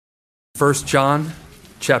1 John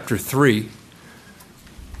chapter 3,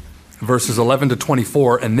 verses 11 to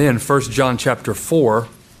 24, and then 1 John chapter 4,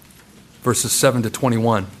 verses 7 to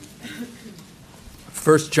 21.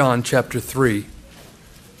 1 John chapter 3,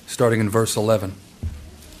 starting in verse 11.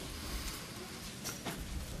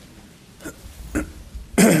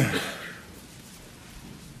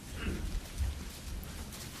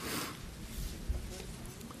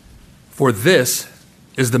 For this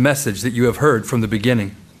is the message that you have heard from the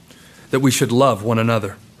beginning, that we should love one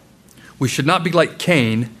another. We should not be like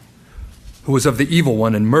Cain, who was of the evil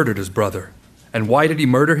one and murdered his brother. And why did he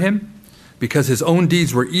murder him? Because his own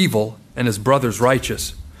deeds were evil and his brother's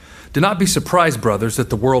righteous. Do not be surprised, brothers, that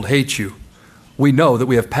the world hates you. We know that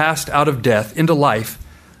we have passed out of death into life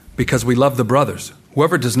because we love the brothers.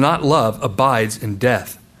 Whoever does not love abides in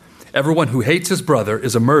death. Everyone who hates his brother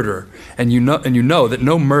is a murderer, and you know that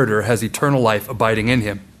no murderer has eternal life abiding in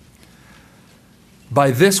him.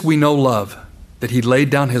 By this we know love, that he laid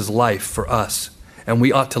down his life for us, and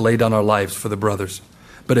we ought to lay down our lives for the brothers.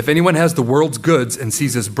 But if anyone has the world's goods and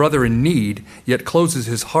sees his brother in need, yet closes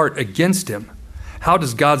his heart against him, how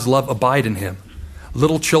does God's love abide in him?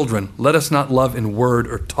 Little children, let us not love in word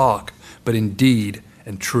or talk, but in deed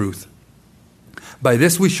and truth. By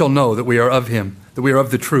this we shall know that we are of him, that we are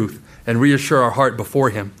of the truth, and reassure our heart before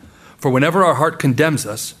him. For whenever our heart condemns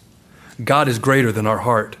us, God is greater than our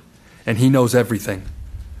heart, and he knows everything.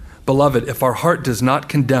 Beloved, if our heart does not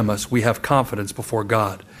condemn us, we have confidence before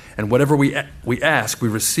God, and whatever we ask, we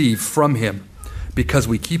receive from him, because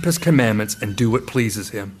we keep his commandments and do what pleases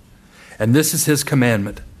him. And this is his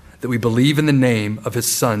commandment, that we believe in the name of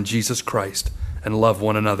his Son, Jesus Christ, and love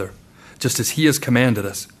one another, just as he has commanded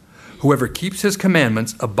us. Whoever keeps his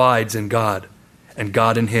commandments abides in God, and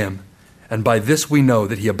God in him. And by this we know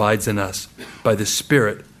that he abides in us, by the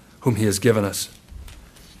Spirit whom he has given us.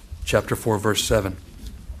 Chapter 4, verse 7.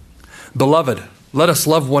 Beloved, let us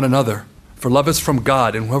love one another, for love is from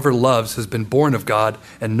God, and whoever loves has been born of God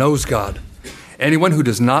and knows God. Anyone who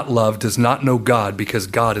does not love does not know God, because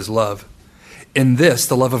God is love. In this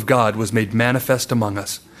the love of God was made manifest among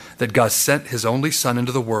us, that God sent his only Son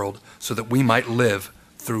into the world so that we might live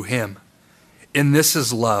through him. In this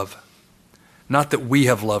is love, not that we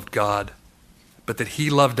have loved God, but that he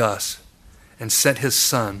loved us and sent his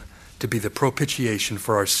Son to be the propitiation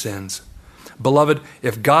for our sins. Beloved,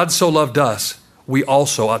 if God so loved us, we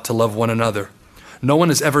also ought to love one another. No one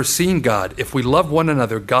has ever seen God. If we love one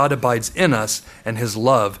another, God abides in us, and his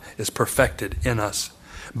love is perfected in us.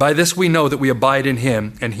 By this we know that we abide in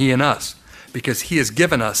him and he in us, because he has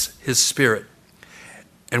given us his Spirit.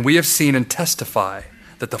 And we have seen and testify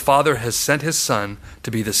that the Father has sent his Son to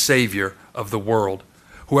be the Savior of the world.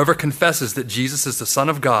 Whoever confesses that Jesus is the Son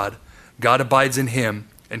of God, God abides in him,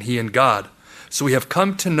 and he in God. So we have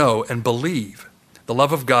come to know and believe the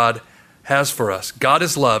love of God has for us. God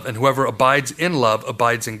is love, and whoever abides in love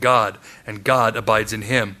abides in God, and God abides in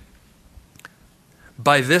him.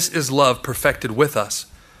 By this is love perfected with us,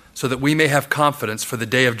 so that we may have confidence for the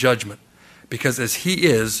day of judgment, because as he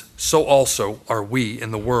is, so also are we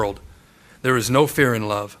in the world. There is no fear in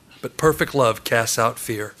love, but perfect love casts out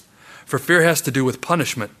fear. For fear has to do with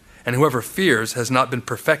punishment, and whoever fears has not been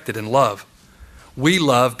perfected in love. We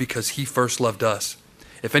love because he first loved us.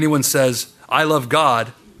 If anyone says, I love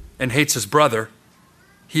God, and hates his brother,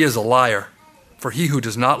 he is a liar. For he who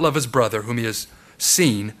does not love his brother whom he has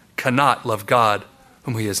seen cannot love God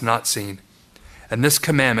whom he has not seen. And this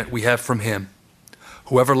commandment we have from him: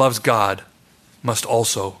 whoever loves God must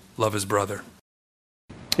also love his brother.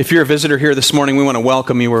 If you're a visitor here this morning, we want to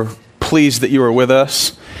welcome you. We're pleased that you are with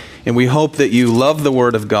us, and we hope that you love the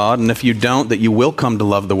Word of God, and if you don't, that you will come to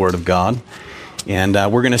love the Word of God. And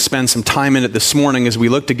we're going to spend some time in it this morning as we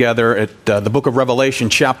look together at the book of Revelation,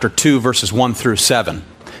 chapter 2, verses 1 through 7.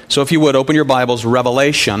 So if you would, open your Bibles,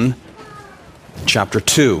 Revelation, chapter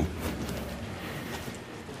 2.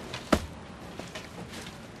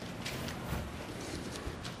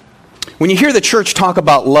 When you hear the church talk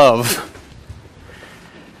about love,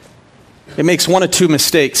 it makes one of two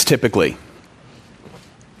mistakes typically.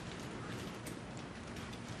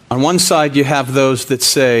 On one side, you have those that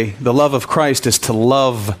say the love of Christ is to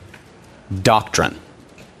love doctrine.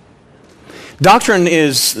 Doctrine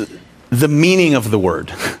is the meaning of the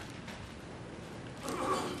word.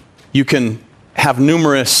 You can have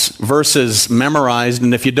numerous verses memorized,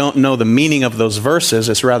 and if you don't know the meaning of those verses,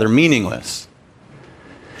 it's rather meaningless.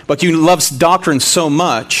 But you love doctrine so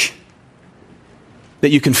much that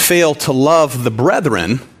you can fail to love the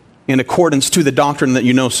brethren in accordance to the doctrine that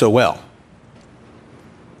you know so well.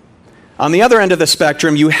 On the other end of the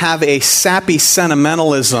spectrum, you have a sappy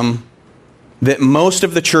sentimentalism that most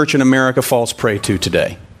of the church in America falls prey to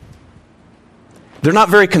today. They're not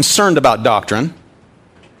very concerned about doctrine.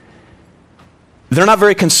 They're not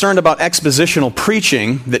very concerned about expositional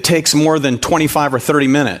preaching that takes more than 25 or 30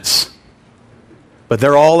 minutes. But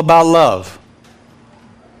they're all about love.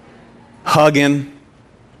 Hugging,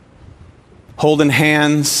 holding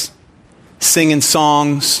hands, singing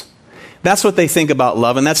songs. That's what they think about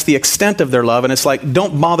love, and that's the extent of their love. And it's like,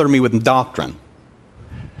 don't bother me with doctrine.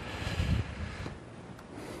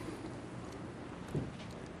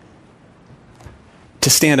 To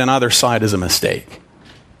stand on either side is a mistake.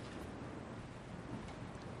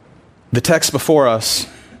 The text before us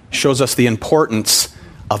shows us the importance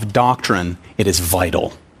of doctrine. It is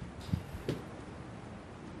vital.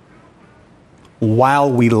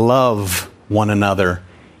 While we love one another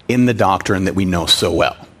in the doctrine that we know so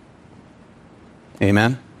well.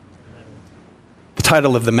 Amen? The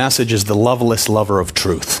title of the message is The Loveless Lover of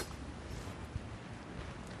Truth.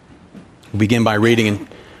 We'll begin by reading in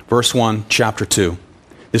verse 1, chapter 2.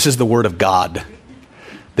 This is the word of God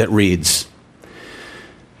that reads,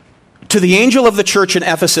 "To the angel of the church in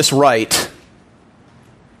Ephesus write,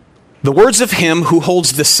 the words of him who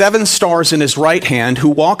holds the 7 stars in his right hand, who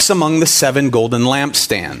walks among the 7 golden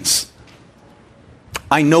lampstands.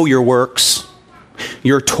 I know your works,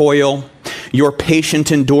 your toil, your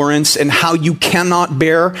patient endurance, and how you cannot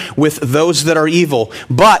bear with those that are evil,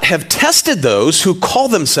 but have tested those who call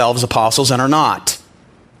themselves apostles and are not.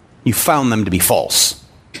 You found them to be false.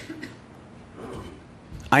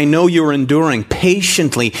 I know you are enduring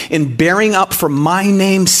patiently in bearing up for my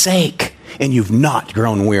name's sake, and you've not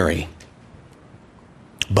grown weary.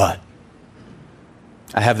 But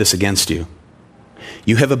I have this against you.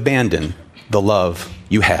 You have abandoned the love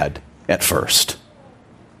you had at first.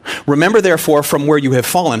 Remember, therefore, from where you have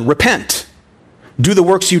fallen, repent. Do the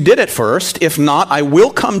works you did at first. If not, I will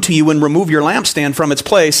come to you and remove your lampstand from its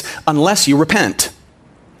place unless you repent.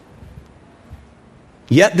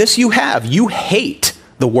 Yet this you have. You hate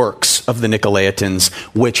the works of the Nicolaitans,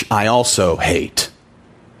 which I also hate.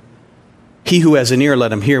 He who has an ear,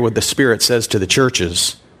 let him hear what the Spirit says to the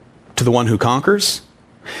churches. To the one who conquers,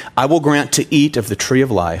 I will grant to eat of the tree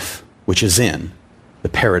of life, which is in the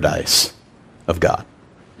paradise of God."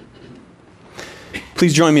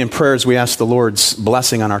 Please join me in prayer as we ask the Lord's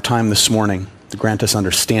blessing on our time this morning to grant us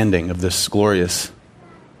understanding of this glorious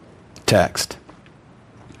text.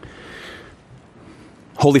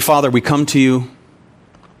 Holy Father, we come to you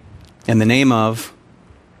in the name of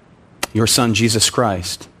your Son, Jesus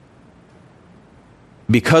Christ.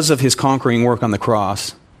 Because of his conquering work on the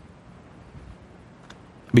cross,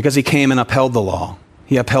 because he came and upheld the law,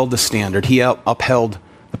 he upheld the standard, he upheld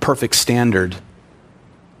the perfect standard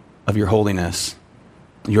of your holiness,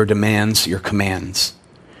 your demands, your commands,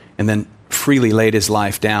 and then freely laid his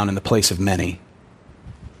life down in the place of many,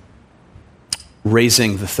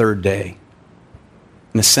 raising the third day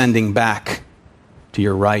and ascending back to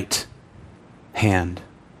your right hand,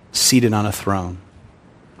 seated on a throne,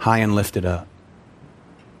 high and lifted up.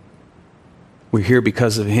 We're here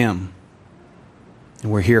because of him,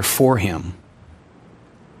 and we're here for him.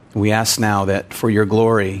 We ask now that for your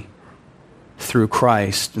glory, through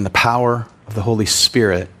Christ and the power of the Holy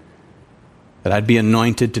Spirit, that I'd be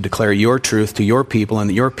anointed to declare your truth to your people, and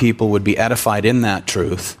that your people would be edified in that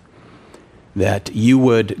truth, that you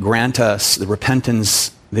would grant us the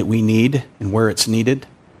repentance that we need and where it's needed,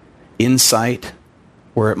 insight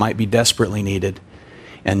where it might be desperately needed,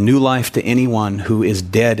 and new life to anyone who is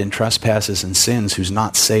dead in trespasses and sins, who's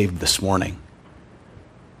not saved this morning.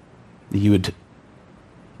 That you would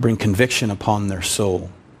bring conviction upon their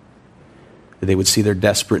soul, that they would see their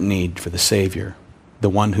desperate need for the Savior, the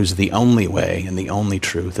one who's the only way and the only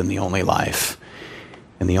truth and the only life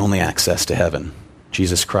and the only access to heaven,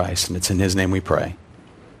 Jesus Christ. And it's in his name we pray.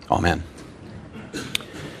 Amen.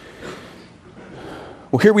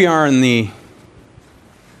 Well, here we are in the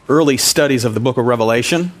early studies of the book of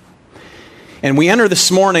Revelation, and we enter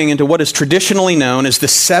this morning into what is traditionally known as the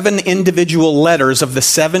 7 individual letters of the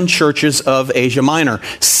 7 churches of Asia Minor.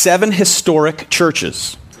 7 historic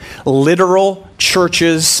churches, literal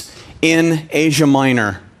churches in Asia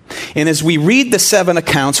Minor. And as we read the 7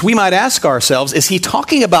 accounts, we might ask ourselves, is he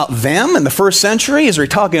talking about them in the first century? Is he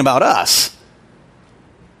talking about us?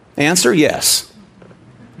 Answer, yes.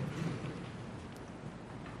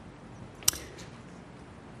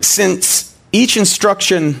 Since each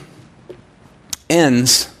instruction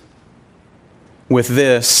ends with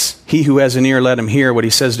this, he who has an ear, let him hear what he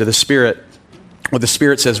says to the Spirit, what the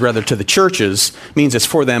Spirit says rather to the churches, means it's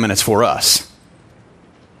for them and it's for us.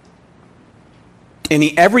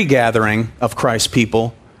 Every gathering of Christ's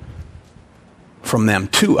people, from them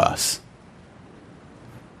to us.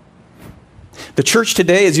 The church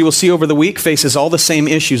today, as you will see over the week, faces all the same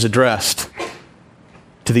issues addressed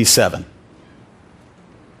to these 7.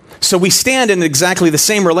 So we stand in exactly the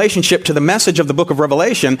same relationship to the message of the book of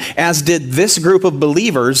Revelation as did this group of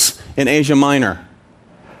believers in Asia Minor.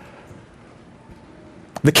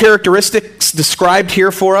 The characteristics described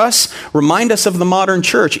here for us remind us of the modern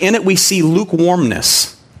church. In it we see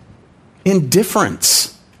lukewarmness,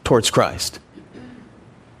 indifference towards Christ.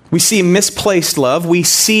 We see misplaced love. We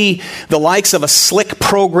see the likes of a slick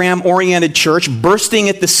program-oriented church bursting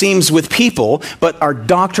at the seams with people, but are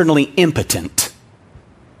doctrinally impotent.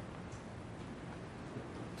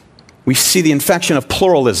 We see the infection of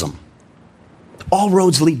pluralism. All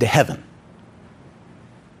roads lead to heaven,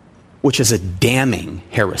 which is a damning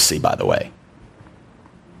heresy, by the way.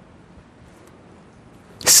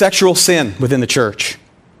 Sexual sin within the church.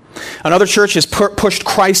 Another church has pushed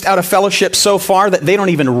Christ out of fellowship so far that they don't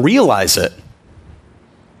even realize it.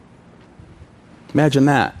 Imagine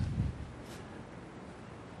that.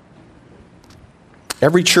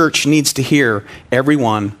 Every church needs to hear every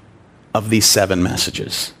one of these 7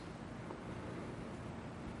 messages.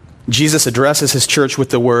 Jesus addresses his church with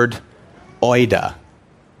the word oida.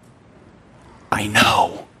 I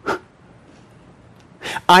know.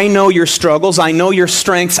 I know your struggles. I know your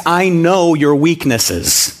strengths. I know your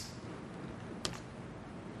weaknesses.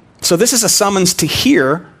 So this is a summons to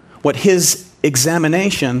hear what his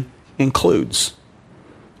examination includes.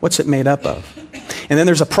 What's it made up of? And then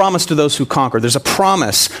there's a promise to those who conquer. There's a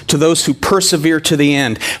promise to those who persevere to the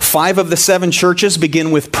end. 5 of the 7 churches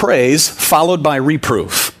begin with praise, followed by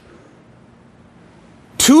reproof.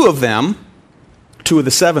 2 of them, 2 of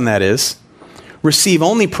the 7 that is, receive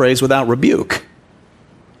only praise without rebuke.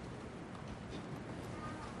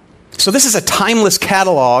 So this is a timeless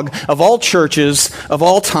catalog of all churches of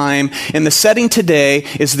all time, and the setting today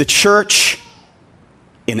is the church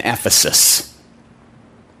in Ephesus.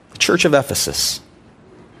 The church of Ephesus.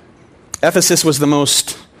 Ephesus was the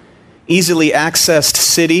most easily accessed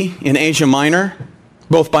city in Asia Minor,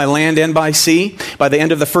 both by land and by sea. By the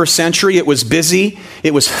end of the 1st century, it was busy,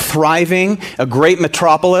 it was thriving, a great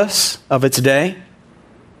metropolis of its day.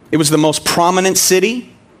 It was the most prominent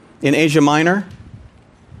city in Asia Minor.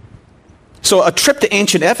 So a trip to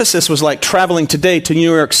ancient Ephesus was like traveling today to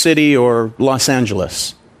New York City or Los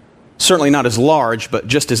Angeles. Certainly not as large, but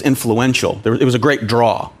just as influential. It was a great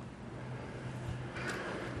draw.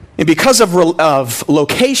 And because of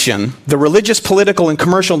location, the religious, political, and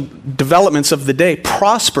commercial developments of the day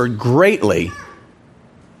prospered greatly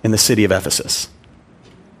in the city of Ephesus.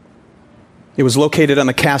 It was located on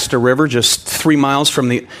the Castor River, just 3 miles from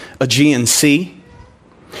the Aegean Sea.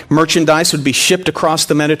 Merchandise would be shipped across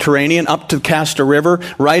the Mediterranean up to the Castor River,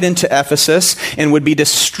 right into Ephesus, and would be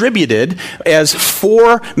distributed as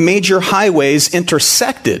 4 major highways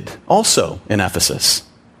intersected also in Ephesus.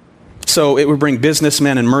 So it would bring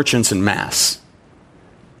businessmen and merchants en masse.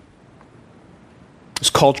 It was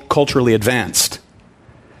culturally advanced.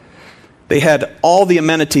 They had all the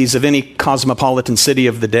amenities of any cosmopolitan city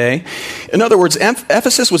of the day. In other words,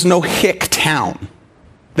 Ephesus was no hick town.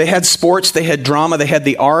 They had sports, they had drama, they had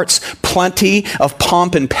the arts, plenty of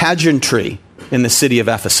pomp and pageantry in the city of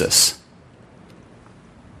Ephesus.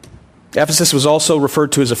 Ephesus was also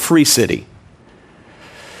referred to as a free city.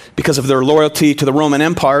 Because of their loyalty to the Roman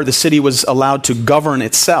Empire, the city was allowed to govern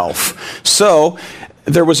itself. So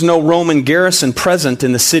there was no Roman garrison present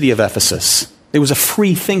in the city of Ephesus. It was a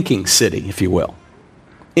free-thinking city, if you will,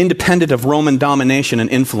 independent of Roman domination and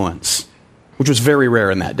influence, which was very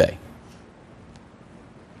rare in that day.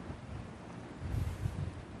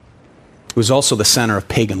 It was also the center of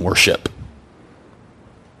pagan worship.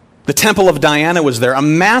 The Temple of Diana was there, a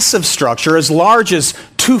massive structure as large as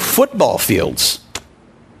 2 football fields.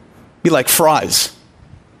 Be like Fry's.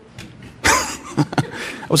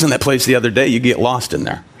 I was in that place the other day. You get lost in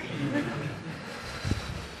there.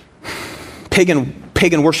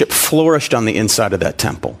 Pagan worship flourished on the inside of that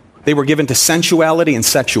temple. They were given to sensuality and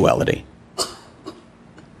sexuality.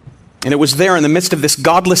 And it was there in the midst of this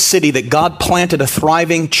godless city that God planted a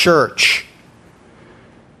thriving church.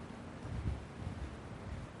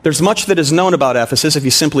 There's much that is known about Ephesus if you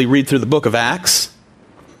simply read through the book of Acts.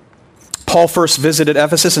 Paul first visited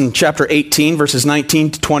Ephesus in chapter 18, verses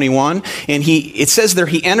 19 to 21. And it says there,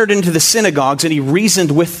 he entered into the synagogues and he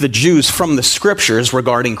reasoned with the Jews from the scriptures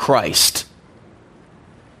regarding Christ.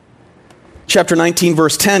 Chapter 19,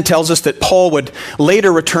 verse 10 tells us that Paul would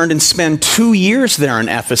later return and spend 2 years there in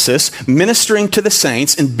Ephesus, ministering to the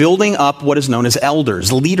saints and building up what is known as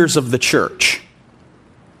elders, leaders of the church,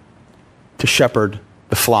 to shepherd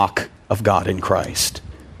the flock of God in Christ.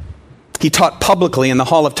 He taught publicly in the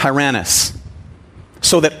hall of Tyrannus.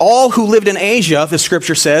 so that all who lived in Asia, the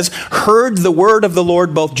scripture says, heard the word of the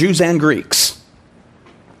Lord, both Jews and Greeks.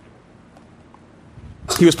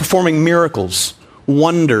 He was performing miracles,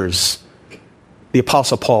 wonders, the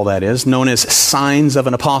Apostle Paul, that is, known as signs of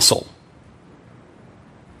an apostle.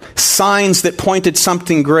 Signs that pointed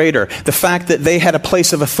something greater, the fact that they had a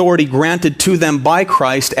place of authority granted to them by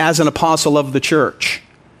Christ as an apostle of the church.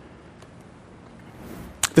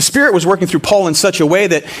 The Spirit was working through Paul in such a way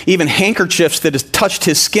that even handkerchiefs that had touched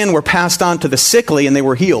his skin were passed on to the sickly and they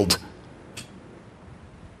were healed.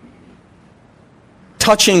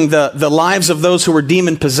 Touching the lives of those who were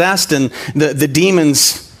demon-possessed, and the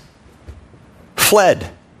demons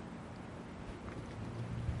fled.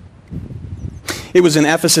 It was in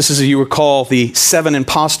Ephesus, as you recall, the 7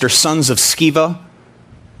 impostor sons of Sceva,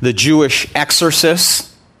 the Jewish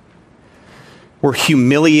exorcists, were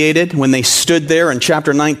humiliated when they stood there in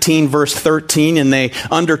chapter 19, verse 13, and they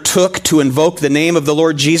undertook to invoke the name of the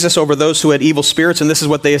Lord Jesus over those who had evil spirits. And this is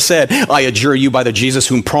what they said: "I adjure you by the Jesus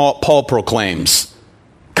whom Paul proclaims,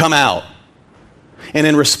 come out." And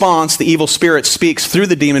in response, the evil spirit speaks through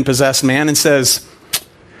the demon-possessed man and says,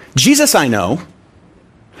 "Jesus I know,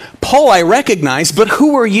 Paul I recognize, but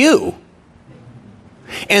who are you?"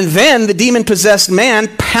 And then the demon-possessed man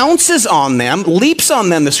pounces on them, leaps on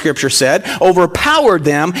them, the scripture said, overpowered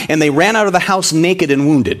them, and they ran out of the house naked and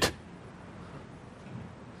wounded.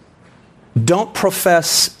 Don't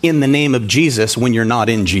profess in the name of Jesus when you're not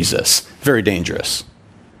in Jesus. Very dangerous.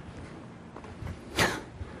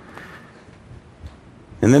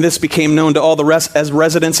 And then this became known to all the rest as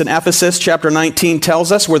residents in Ephesus. Chapter 19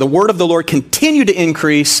 tells us, where the word of the Lord continued to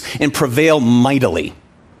increase and prevail mightily.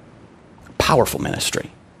 Powerful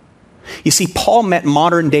ministry. You see, Paul met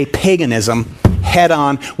modern day paganism head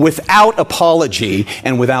on, without apology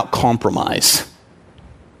and without compromise.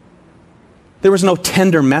 There was no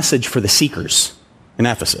tender message for the seekers in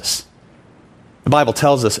Ephesus. The Bible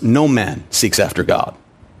tells us no man seeks after God.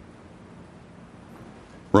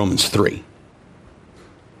 Romans 3.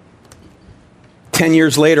 10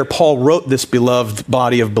 years later, Paul wrote this beloved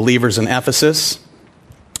body of believers in Ephesus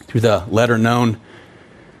through the letter known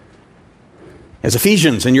as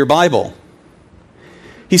Ephesians in your Bible.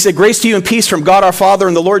 He said, "Grace to you and peace from God our Father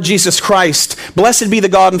and the Lord Jesus Christ. Blessed be the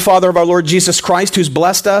God and Father of our Lord Jesus Christ, who's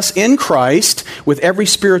blessed us in Christ with every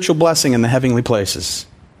spiritual blessing in the heavenly places,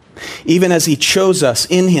 even as he chose us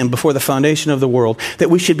in him before the foundation of the world, that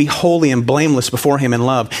we should be holy and blameless before him in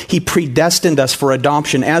love. He predestined us for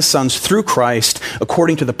adoption as sons through Christ,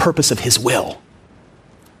 according to the purpose of his will."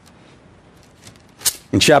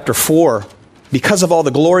 In chapter 4, because of all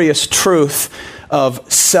the glorious truth of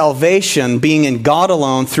salvation being in God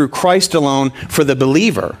alone, through Christ alone, for the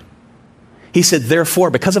believer, he said, "Therefore,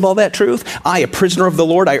 because of all that truth, I, a prisoner of the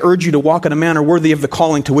Lord, I urge you to walk in a manner worthy of the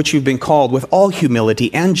calling to which you've been called, with all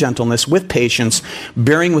humility and gentleness, with patience,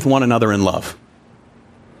 bearing with one another in love."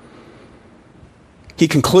 He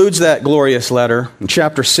concludes that glorious letter in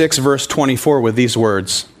chapter 6, verse 24 with these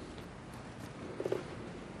words: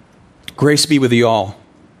 "Grace be with you all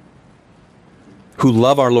who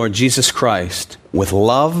love our Lord Jesus Christ with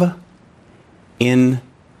love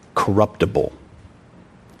incorruptible."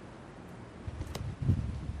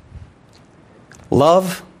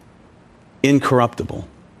 Love incorruptible,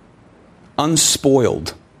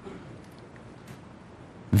 unspoiled.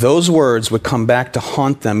 Those words would come back to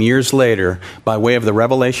haunt them years later by way of the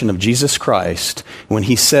revelation of Jesus Christ when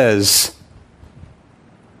he says,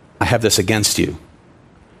 "I have this against you.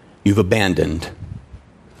 You've abandoned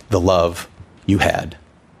the love you had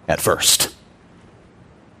at first."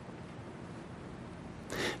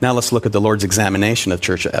 Now let's look at the Lord's examination of the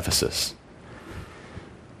church of Ephesus.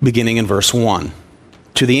 Beginning in verse 1.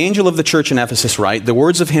 "To the angel of the church in Ephesus write, the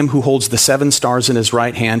words of him who holds the 7 stars in his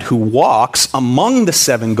right hand, who walks among the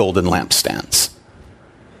 7 golden lampstands."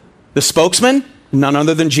 The spokesman, none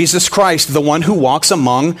other than Jesus Christ, the one who walks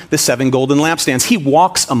among the 7 golden lampstands. He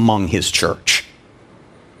walks among his church.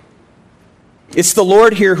 It's the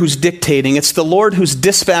Lord here who's dictating. It's the Lord who's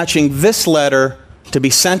dispatching this letter to be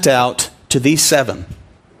sent out to these 7.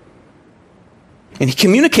 And he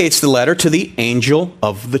communicates the letter to the angel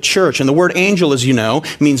of the church. And the word angel, as you know,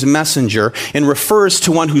 means messenger and refers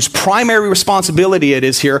to one whose primary responsibility it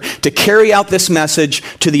is here to carry out this message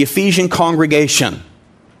to the Ephesian congregation.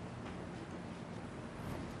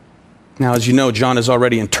 Now, as you know, John has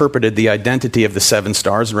already interpreted the identity of the 7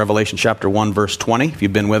 stars in Revelation chapter 1, verse 20, if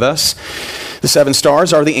you've been with us. The 7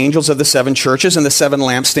 stars are the angels of the 7 churches, and the 7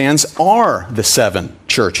 lampstands are the 7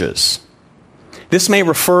 churches. These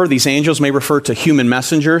angels may refer to human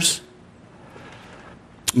messengers,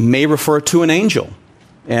 may refer to an angel,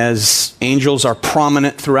 as angels are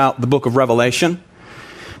prominent throughout the book of Revelation.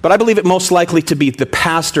 but I believe it most likely to be the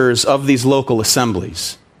pastors of these local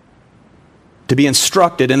assemblies, to be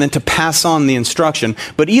instructed and then to pass on the instruction.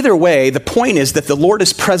 But either way, the point is that the Lord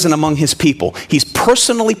is present among his people. He's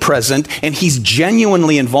personally present, and he's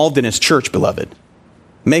genuinely involved in his church, beloved.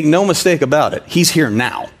 Make no mistake about it. He's here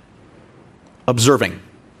now, observing.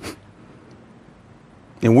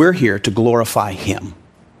 And we're here to glorify him.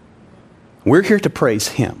 We're here to praise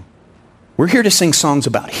him. We're here to sing songs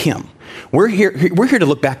about him. We're here to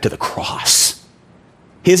look back to the cross,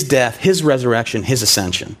 his death, his resurrection, his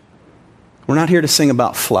ascension. We're not here to sing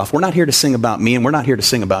about fluff. We're not here to sing about me, and we're not here to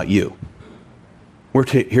sing about you. We're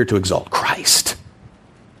here to exalt Christ.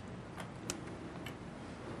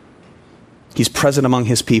 He's present among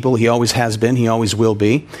his people. He always has been. He always will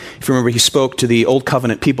be. If you remember, he spoke to the Old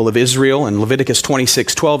Covenant people of Israel in Leviticus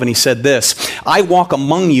 26:12, and he said this, "I walk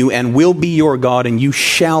among you and will be your God, and you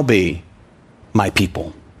shall be my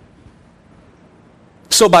people."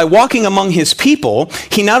 So by walking among his people,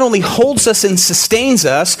 he not only holds us and sustains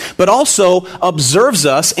us, but also observes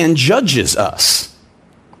us and judges us.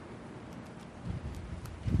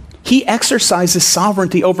 He exercises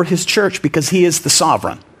sovereignty over his church because he is the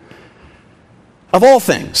sovereign of all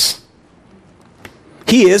things.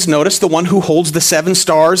 He is, notice, the one who holds the 7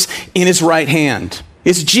 stars in his right hand.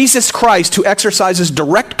 It's Jesus Christ who exercises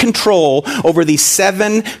direct control over these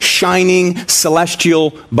 7 shining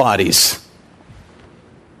celestial bodies.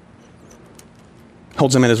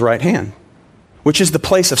 Holds them in his right hand, which is the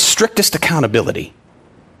place of strictest accountability.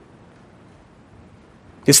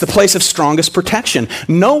 It's the place of strongest protection.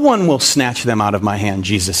 No one will snatch them out of my hand,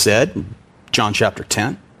 Jesus said, John chapter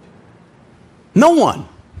 10. No one,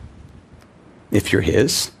 if you're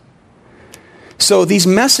his. So these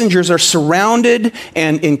messengers are surrounded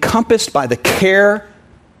and encompassed by the care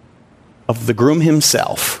of the groom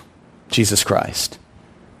himself, Jesus Christ.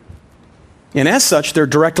 And as such, they're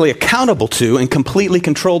directly accountable to and completely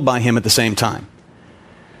controlled by him at the same time.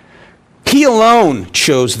 He alone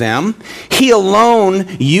chose them. He alone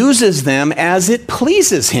uses them as it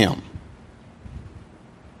pleases him.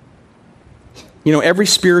 You know, every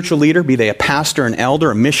spiritual leader, be they a pastor, an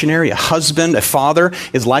elder, a missionary, a husband, a father,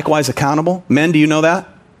 is likewise accountable. Men, do you know that?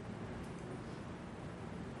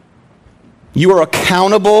 You are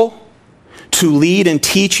accountable to lead and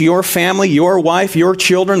teach your family, your wife, your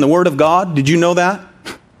children, the Word of God. Did you know that?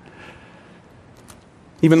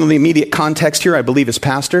 Even though the immediate context here, I believe, is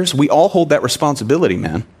pastors, we all hold that responsibility,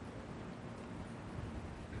 man.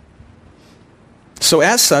 So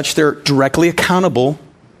as such, they're directly accountable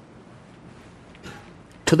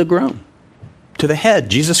to the groom, to the head,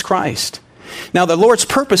 Jesus Christ. Now, the Lord's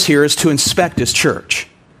purpose here is to inspect his church.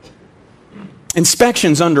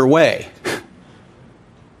 Inspection's underway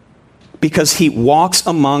because he walks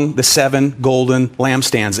among the 7 golden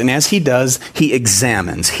lampstands. And as he does, he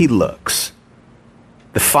examines, he looks.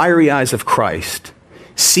 The fiery eyes of Christ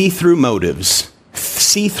see through motives,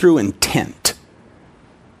 see through intent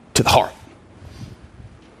to the heart.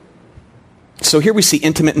 So here we see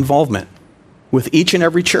intimate involvement with each and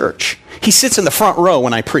every church. He sits in the front row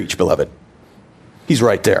when I preach, beloved. He's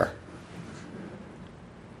right there,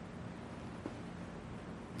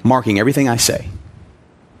 marking everything I say.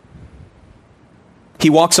 He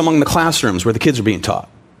walks among the classrooms where the kids are being taught.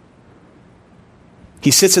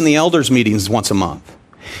 He sits in the elders' meetings once a month.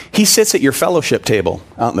 He sits at your fellowship table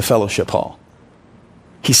out in the fellowship hall.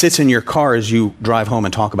 He sits in your car as you drive home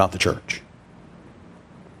and talk about the church.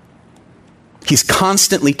 He's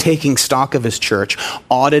constantly taking stock of his church,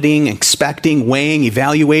 auditing, inspecting, weighing,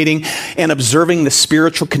 evaluating, and observing the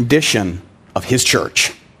spiritual condition of his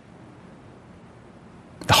church.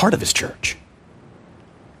 The heart of his church.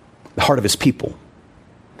 The heart of his people.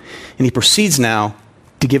 And he proceeds now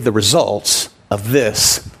to give the results of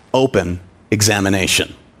this open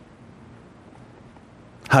examination.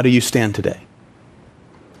 How do you stand today?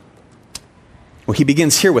 Well, he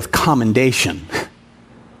begins here with commendation.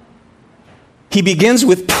 He begins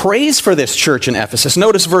with praise for this church in Ephesus.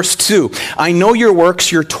 Notice verse 2. I know your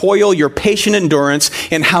works, your toil, your patient endurance,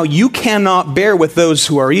 and how you cannot bear with those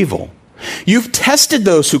who are evil. You've tested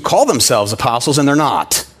those who call themselves apostles, and they're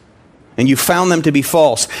not. And you found them to be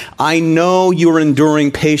false. I know you are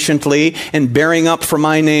enduring patiently and bearing up for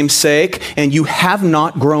my name's sake, and you have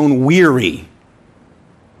not grown weary.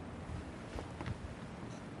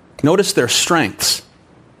 Notice their strengths.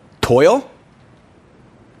 Toil,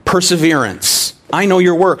 perseverance. I know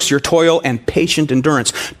your works, your toil, and patient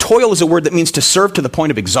endurance. Toil is a word that means to serve to the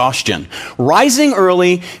point of exhaustion. Rising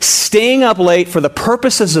early, staying up late for the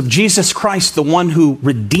purposes of Jesus Christ, the one who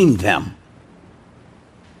redeemed them.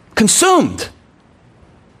 Consumed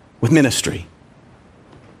with ministry.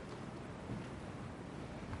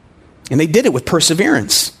 And they did it with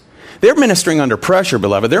perseverance. They're ministering under pressure,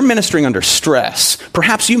 beloved. They're ministering under stress.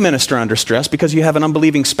 Perhaps you minister under stress because you have an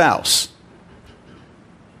unbelieving spouse.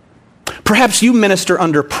 Perhaps you minister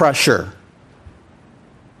under pressure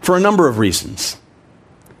for a number of reasons.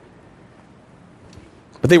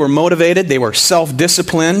 But they were motivated, they were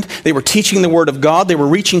self-disciplined, they were teaching the Word of God, they were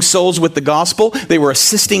reaching souls with the gospel, they were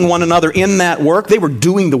assisting one another in that work, they were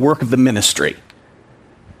doing the work of the ministry.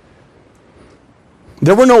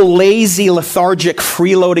 There were no lazy, lethargic,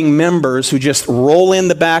 freeloading members who just roll in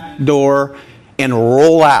the back door and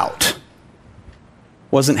roll out.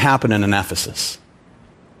 Wasn't happening in Ephesus.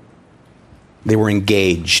 They were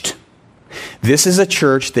engaged. This is a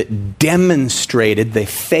church that demonstrated the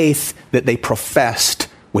faith that they professed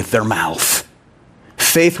with their mouth.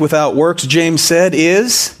 Faith without works, James said,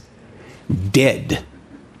 is dead.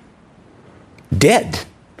 Dead.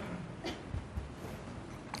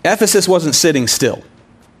 Ephesus wasn't sitting still.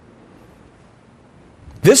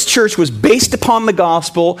 This church was based upon the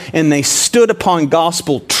gospel, and they stood upon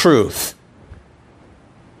gospel truth.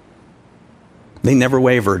 They never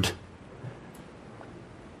wavered.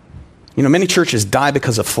 You know, many churches die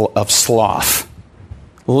because of sloth,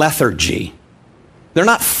 lethargy. They're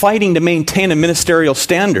not fighting to maintain a ministerial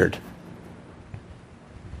standard.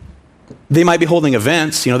 They might be holding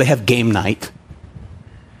events. You know, they have game night,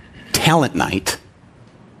 talent night.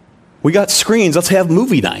 We got screens, let's have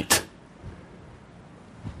movie night.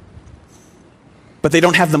 But they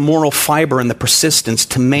don't have the moral fiber and the persistence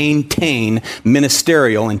to maintain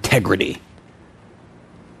ministerial integrity.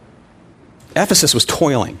 Ephesus was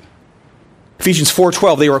toiling. Ephesians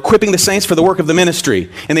 4:12, they were equipping the saints for the work of the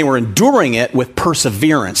ministry, and they were enduring it with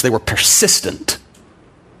perseverance. They were persistent.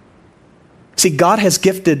 See, God has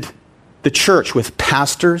gifted the church with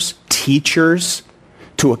pastors, teachers,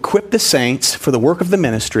 to equip the saints for the work of the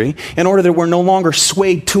ministry in order that we're no longer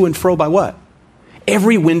swayed to and fro by what?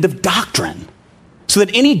 Every wind of doctrine. So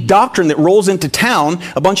that any doctrine that rolls into town,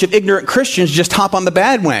 a bunch of ignorant Christians just hop on the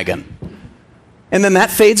bandwagon. And then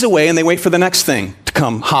that fades away and they wait for the next thing to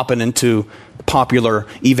come hopping into popular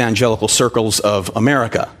evangelical circles of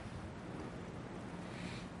America.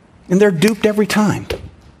 And they're duped every time.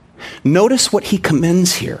 Notice what he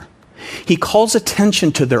commends here. He calls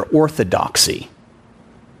attention to their orthodoxy,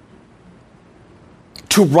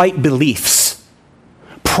 to right beliefs,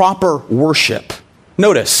 proper worship.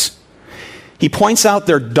 Notice, he points out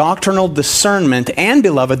their doctrinal discernment and,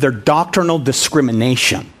 beloved, their doctrinal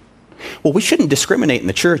discrimination. Well, we shouldn't discriminate in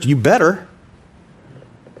the church. You better.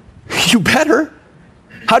 You better.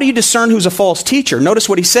 How do you discern who's a false teacher? Notice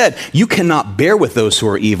what he said. You cannot bear with those who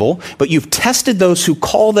are evil, but you've tested those who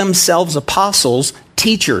call themselves apostles,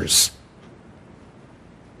 teachers.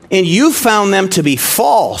 And you found them to be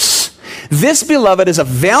false. This, beloved, is a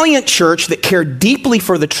valiant church that cared deeply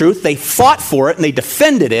for the truth. They fought for it and they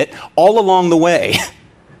defended it all along the way.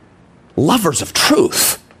 Lovers of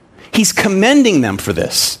truth. He's commending them for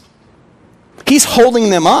this. He's holding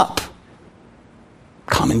them up.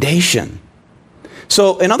 Commendation.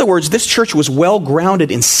 So, in other words, this church was well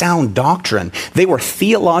grounded in sound doctrine. They were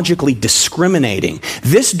theologically discriminating.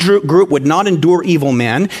 This group would not endure evil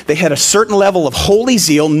men. They had a certain level of holy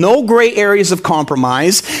zeal, no gray areas of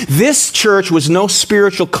compromise. This church was no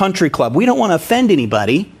spiritual country club. We don't want to offend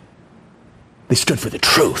anybody. They stood for the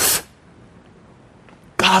truth.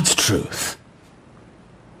 God's truth.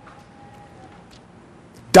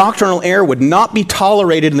 Doctrinal error would not be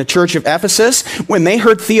tolerated in the church of Ephesus. When they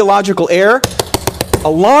heard theological error,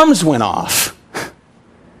 alarms went off.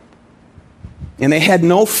 And they had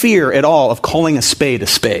no fear at all of calling a spade a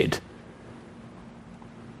spade.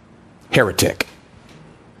 Heretic.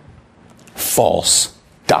 False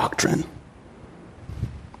doctrine.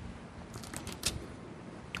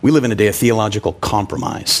 We live in a day of theological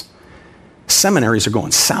compromise. Seminaries are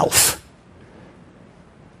going south.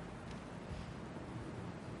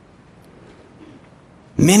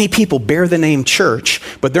 Many people bear the name church,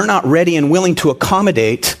 but they're not ready and willing to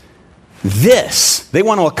accommodate this. They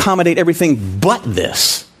want to accommodate everything but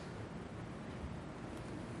this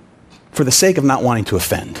for the sake of not wanting to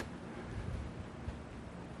offend.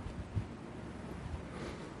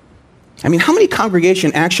 I mean, how many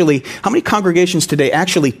congregations today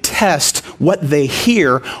actually test what they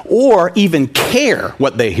hear or even care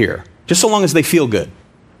what they hear, just so long as they feel good?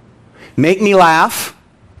 Make me laugh.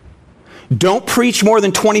 Don't preach more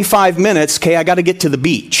than 25 minutes. Okay, I got to get to the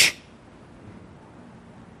beach.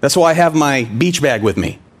 That's why I have my beach bag with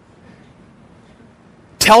me.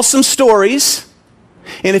 Tell some stories.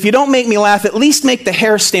 And if you don't make me laugh, at least make the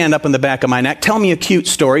hair stand up in the back of my neck. Tell me a cute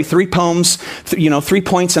story. 3 poems, 3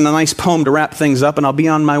 points and a nice poem to wrap things up, and I'll be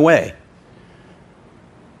on my way.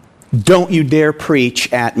 don't you dare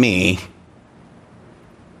preach at me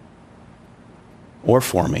or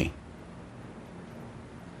for me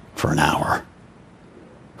for an hour.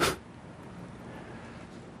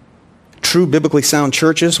 True biblically sound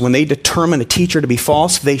churches, when they determine a teacher to be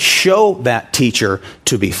false, they show that teacher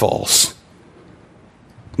to be false.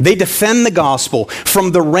 They defend the gospel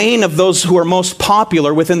from the reign of those who are most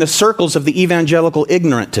popular within the circles of the evangelical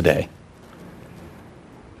ignorant today.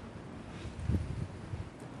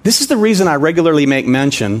 This is the reason I regularly make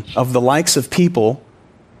mention of the likes of people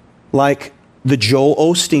like the Joel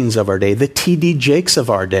Osteens of our day, the T.D. Jakes of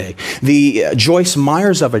our day, the Joyce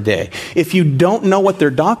Myers of our day. If you don't know what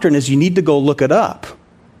their doctrine is, you need to go look it up.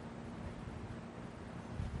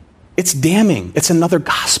 It's damning. It's another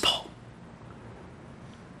gospel.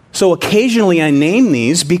 So occasionally I name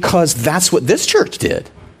these because that's what this church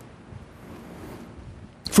did.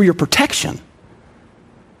 For your protection.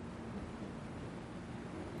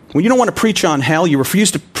 When you don't want to preach on hell, you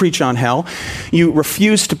refuse to preach on hell, you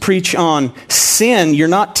refuse to preach on sin, you're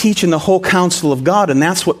not teaching the whole counsel of God, and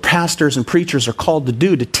that's what pastors and preachers are called to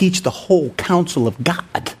do, to teach the whole counsel of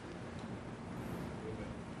God.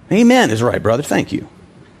 Amen is right, brother. Thank you.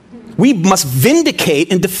 We must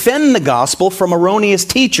vindicate and defend the gospel from erroneous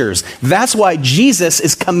teachers. That's why Jesus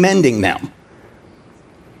is commending them.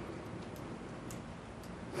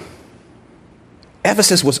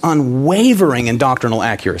 Ephesus was unwavering in doctrinal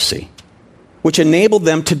accuracy, which enabled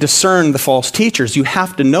them to discern the false teachers. You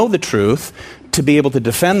have to know the truth to be able to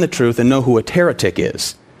defend the truth and know who a heretic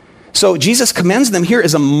is. So Jesus commends them here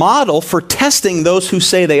as a model for testing those who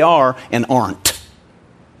say they are and aren't.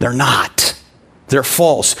 They're not. They're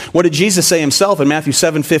false. What did Jesus say himself in Matthew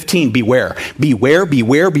 7:15? Beware. Beware,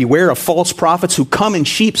 beware, beware of false prophets who come in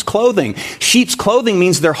sheep's clothing. Sheep's clothing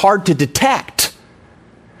means they're hard to detect.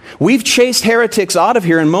 We've chased heretics out of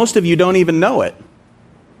here, and most of you don't even know it.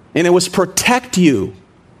 And it was protect you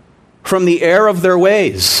from the error of their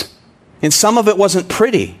ways. And some of it wasn't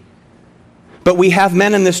pretty. But we have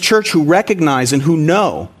men in this church who recognize and who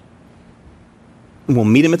know. And we'll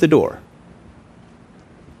meet them at the door.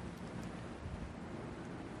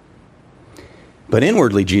 But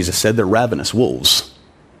inwardly, Jesus said, they're ravenous wolves.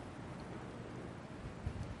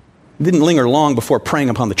 Didn't linger long before preying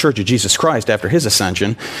upon the church of Jesus Christ after his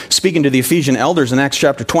ascension. Speaking to the Ephesian elders in Acts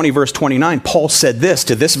chapter 20, verse 29, Paul said this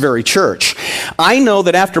to this very church. I know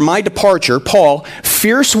that after my departure, Paul,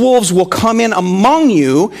 fierce wolves will come in among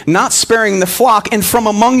you, not sparing the flock, and from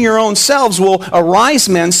among your own selves will arise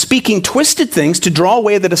men speaking twisted things to draw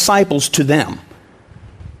away the disciples to them.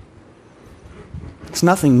 It's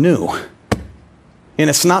nothing new. And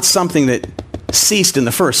it's not something that ceased in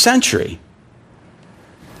the first century.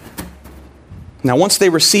 Now, once they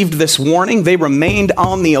received this warning, they remained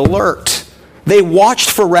on the alert. They watched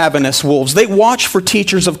for ravenous wolves. They watched for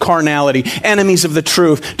teachers of carnality, enemies of the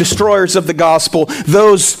truth, destroyers of the gospel,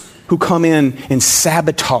 those who come in and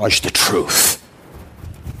sabotage the truth.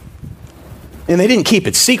 And they didn't keep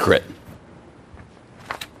it secret.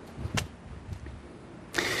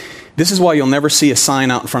 This is why you'll never see a sign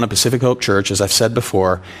out in front of Pacific Hope Church, as I've said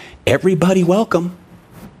before, everybody welcome.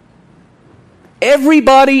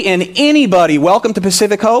 Everybody and anybody welcome to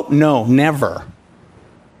Pacific Hope? No, never.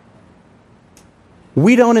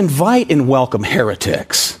 We don't invite and welcome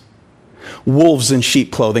heretics, wolves in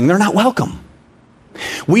sheep clothing. They're not welcome.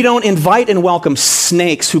 We don't invite and welcome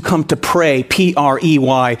snakes who come to pray,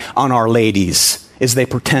 P-R-E-Y, on our ladies as they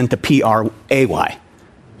pretend to P-R-A-Y.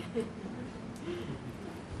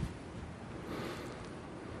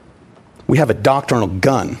 We have a doctrinal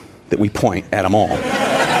gun that we point at them all.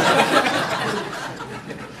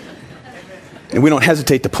 And we don't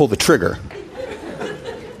hesitate to pull the trigger,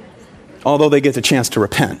 although they get the chance to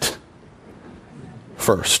repent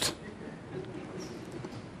first.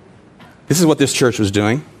 This is what this church was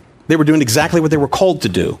doing. They were doing exactly what they were called to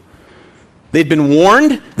do. They'd been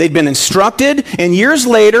warned, they'd been instructed, and years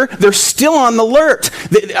later, they're still on the alert.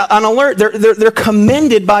 They're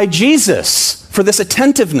commended by Jesus for this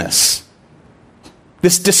attentiveness,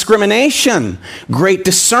 this discrimination, great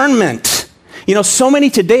discernment. You know, so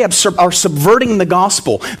many today are subverting the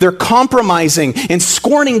gospel. They're compromising and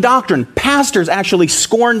scorning doctrine. Pastors actually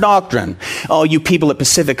scorn doctrine. Oh, you people at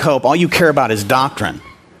Pacific Hope, all you care about is doctrine.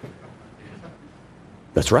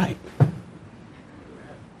 That's right.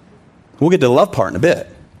 We'll get to the love part in a bit.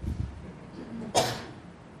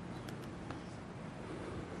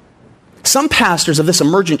 Some pastors of this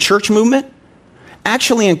emergent church movement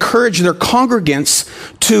actually encourage their congregants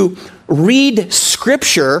to read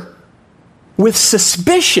Scripture with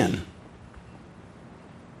suspicion.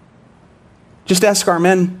 Just ask our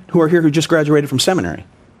men who are here who just graduated from seminary.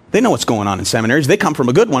 They know what's going on in seminaries. They come from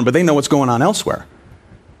a good one, but they know what's going on elsewhere.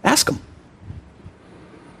 Ask them.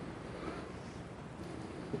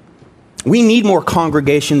 We need more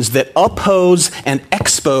congregations that oppose and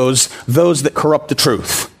expose those that corrupt the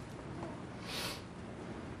truth.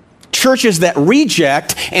 Churches that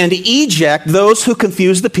reject and eject those who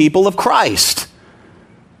confuse the people of Christ.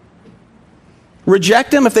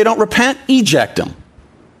 Reject them. If they don't repent, eject them.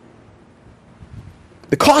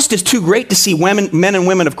 The cost is too great to see men and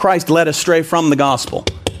women of Christ led astray from the gospel.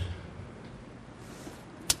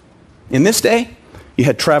 In this day, you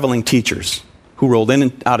had traveling teachers who rolled in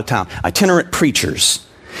and out of town, itinerant preachers.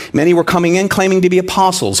 Many were coming in claiming to be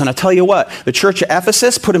apostles. And I tell you what, the church of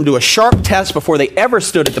Ephesus put them to a sharp test before they ever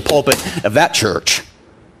stood at the pulpit of that church.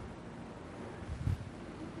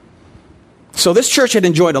 So this church had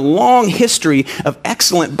enjoyed a long history of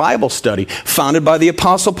excellent Bible study, founded by the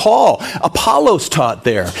Apostle Paul. Apollos taught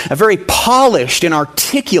there, a very polished and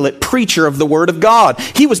articulate preacher of the Word of God.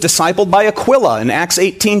 He was discipled by Aquila in Acts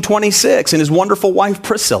 18:26 and his wonderful wife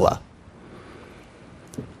Priscilla.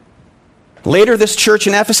 Later, this church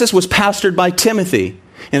in Ephesus was pastored by Timothy.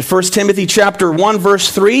 In 1 Timothy chapter 1, verse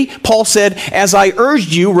 3, Paul said, "As I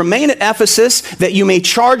urged you, remain at Ephesus, that you may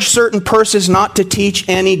charge certain persons not to teach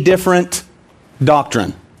any different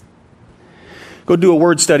doctrine." Go do a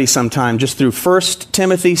word study sometime just through 1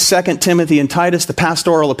 Timothy, 2 Timothy, and Titus, the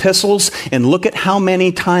pastoral epistles, and look at how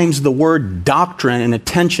many times the word doctrine and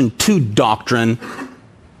attention to doctrine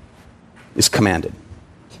is commanded.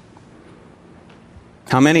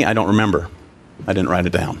 How many? I don't remember. I didn't write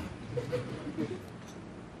it down.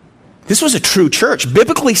 This was a true church,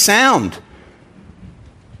 biblically sound.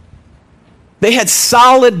 They had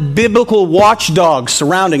solid biblical watchdogs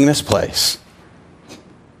surrounding this place.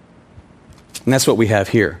 And that's what we have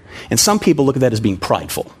here. And some people look at that as being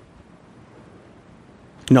prideful.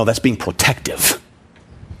 No, that's being protective.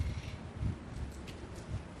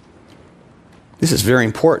 This is very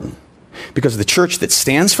important. Because the church that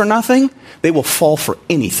stands for nothing, they will fall for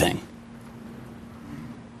anything.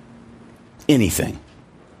 Anything.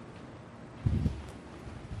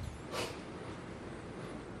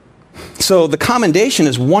 So the commendation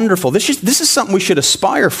is wonderful. This is something we should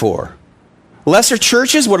aspire for. Lesser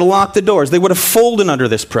churches would have locked the doors. They would have folded under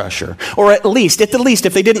this pressure. Or at the least,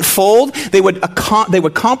 if they didn't fold, they would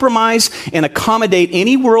compromise and accommodate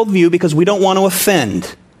any worldview because we don't want to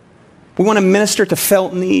offend. We want to minister to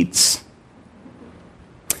felt needs.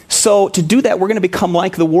 So to do that, we're going to become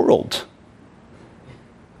like the world.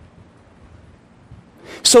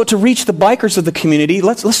 So to reach the bikers of the community,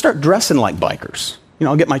 let's start dressing like bikers. You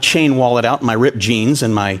know, I'll get my chain wallet out, my ripped jeans,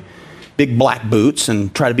 and my big black boots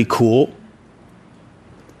and try to be cool.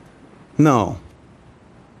 No.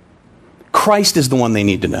 Christ is the one they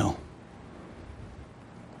need to know.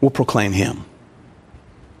 We'll proclaim him.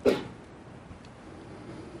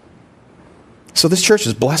 So this church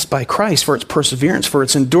is blessed by Christ for its perseverance, for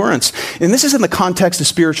its endurance. And this is in the context of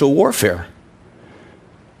spiritual warfare.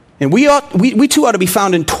 And we too ought to be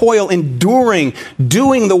found in toil, enduring,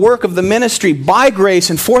 doing the work of the ministry by grace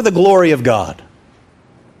and for the glory of God.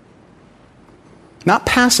 Not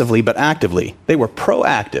passively, but actively. They were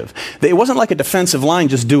proactive. It wasn't like a defensive line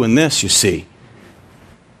just doing this, you see.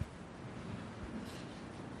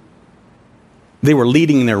 They were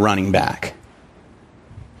leading their running back.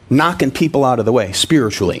 Knocking people out of the way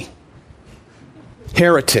spiritually.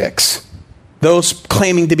 Heretics. Those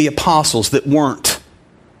claiming to be apostles that weren't.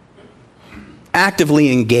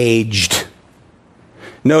 Actively engaged.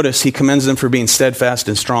 Notice he commends them for being steadfast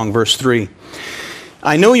and strong. Verse 3.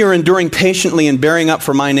 I know you're enduring patiently and bearing up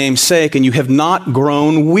for my name's sake, and you have not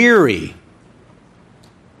grown weary.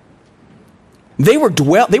 They were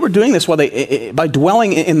doing this by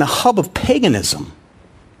dwelling in the hub of paganism.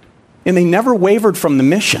 And they never wavered from the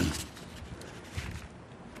mission.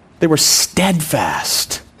 They were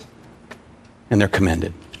steadfast. And they're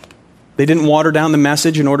commended. They didn't water down the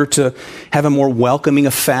message in order to have a more welcoming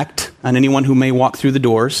effect on anyone who may walk through the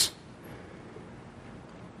doors.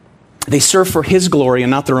 They serve for his glory and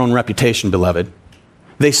not their own reputation, beloved.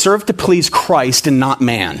 They serve to please Christ and not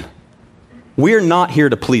man. We're not here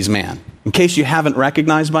to please man. In case you haven't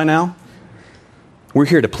recognized by now, we're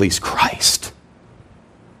here to please Christ.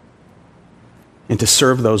 And to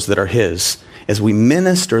serve those that are his as we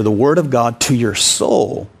minister the word of God to your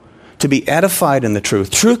soul to be edified in the truth.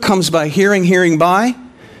 Truth comes by hearing, hearing by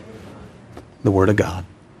the word of God.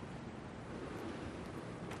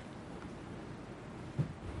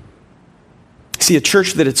 See, a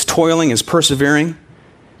church that it's toiling is persevering,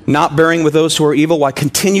 not bearing with those who are evil while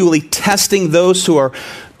continually testing those who are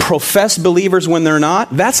professed believers when they're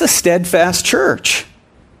not. That's a steadfast church.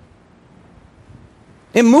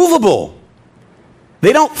 Immovable.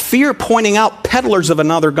 They don't fear pointing out peddlers of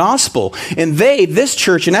another gospel. And this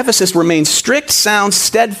church in Ephesus, remains strict, sound,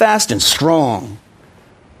 steadfast, and strong.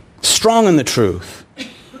 Strong in the truth.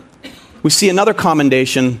 We see another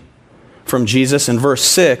commendation from Jesus in verse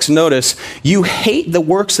 6. Notice, you hate the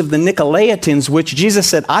works of the Nicolaitans, which Jesus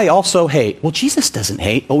said, I also hate. Well, Jesus doesn't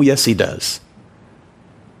hate. Oh, yes, he does.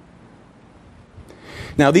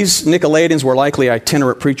 Now, these Nicolaitans were likely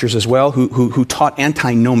itinerant preachers as well who taught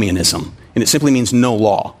antinomianism, and it simply means no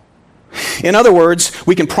law. In other words,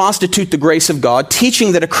 we can prostitute the grace of God,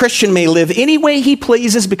 teaching that a Christian may live any way he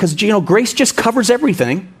pleases because, grace just covers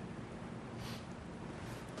everything.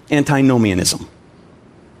 Antinomianism.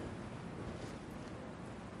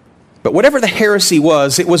 But whatever the heresy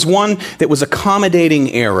was, it was one that was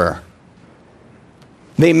accommodating error.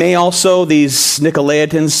 They may also, these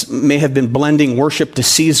Nicolaitans, may have been blending worship to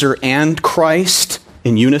Caesar and Christ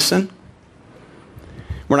in unison.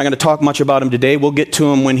 We're not going to talk much about him today. We'll get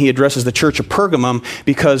to him when he addresses the church of Pergamum,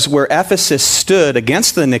 because where Ephesus stood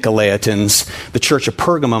against the Nicolaitans, the church of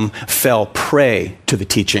Pergamum fell prey to the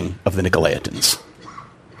teaching of the Nicolaitans.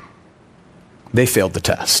 They failed the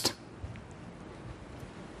test.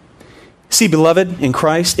 See, beloved in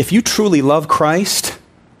Christ, if you truly love Christ,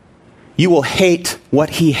 you will hate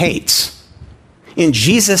what he hates. And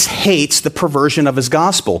Jesus hates the perversion of his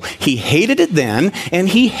gospel. He hated it then, and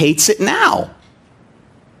he hates it now.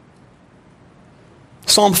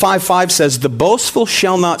 Psalm 5:5 says, the boastful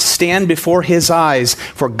shall not stand before his eyes,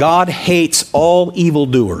 for God hates all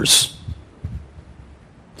evildoers.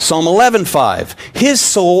 Psalm 11:5, his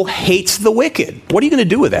soul hates the wicked. What are you going to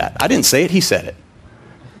do with that? I didn't say it, he said it.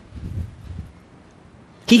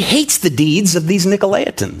 He hates the deeds of these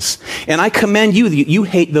Nicolaitans. And I commend you that you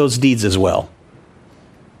hate those deeds as well.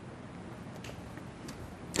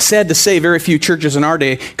 Sad to say, very few churches in our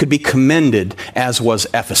day could be commended as was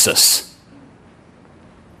Ephesus.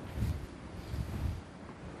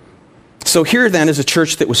 So here then is a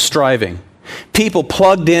church that was striving. People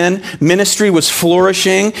plugged in, ministry was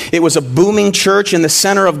flourishing, it was a booming church in the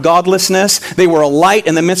center of godlessness. They were a light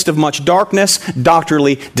in the midst of much darkness,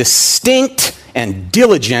 doctrinally distinct and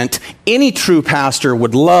diligent. Any true pastor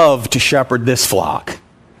would love to shepherd this flock.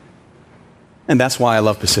 And that's why I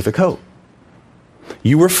love Pacific Hope.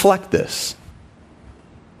 You reflect this.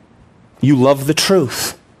 You love the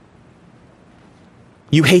truth.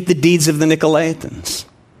 You hate the deeds of the Nicolaitans.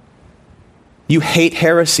 You hate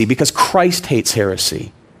heresy because Christ hates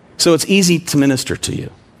heresy. So it's easy to minister to you.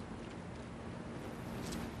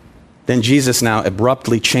 Then Jesus now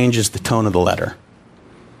abruptly changes the tone of the letter.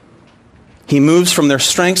 He moves from their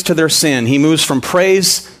strengths to their sin. He moves from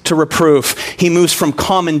praise to reproof. He moves from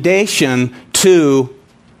commendation to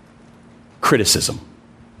criticism.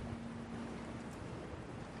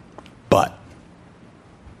 But.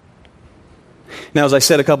 Now, as I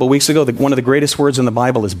said a couple weeks ago, one of the greatest words in the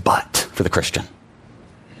Bible is but for the Christian.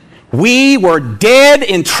 We were dead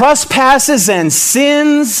in trespasses and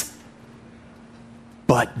sins,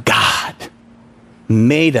 but God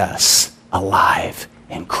made us alive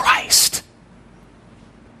in Christ.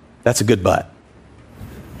 That's a good but.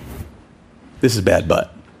 This is bad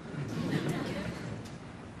but.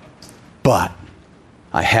 But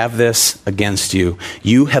I have this against you.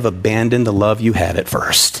 You have abandoned the love you had at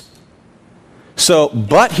first. So,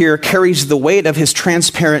 but here carries the weight of his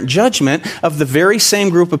transparent judgment of the very same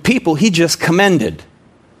group of people he just commended,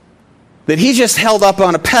 that he just held up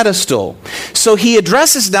on a pedestal. So he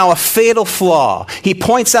addresses now a fatal flaw. He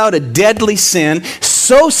points out a deadly sin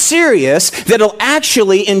so serious that it'll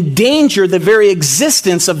actually endanger the very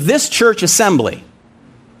existence of this church assembly.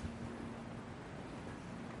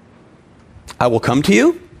 I will come to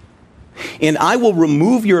you, and I will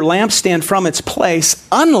remove your lampstand from its place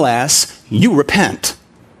unless you repent.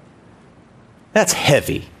 That's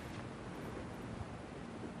heavy.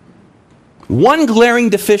 One glaring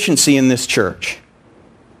deficiency in this church,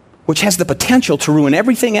 which has the potential to ruin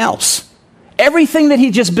everything else. Everything that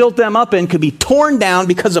he just built them up in could be torn down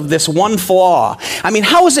because of this one flaw. I mean,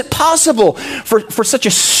 how is it possible for such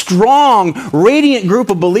a strong, radiant group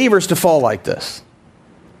of believers to fall like this?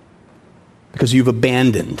 Because you've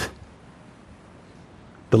abandoned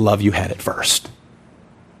the love you had at first.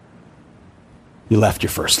 You left your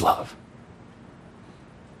first love.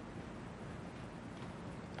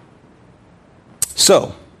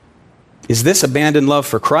 So, is this abandoned love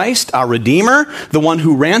for Christ, our Redeemer, the one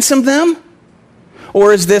who ransomed them?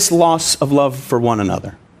 Or is this loss of love for one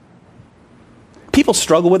another? People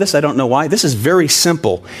struggle with this. I don't know why. This is very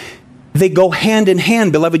simple. They go hand in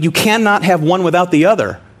hand, beloved. You cannot have one without the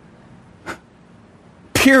other.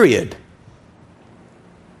 Period.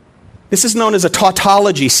 This is known as a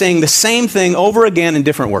tautology, saying the same thing over again in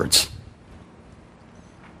different words.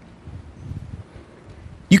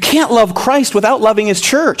 You can't love Christ without loving his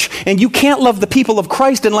church. And you can't love the people of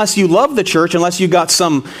Christ unless you love the church, unless you got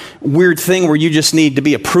some weird thing where you just need to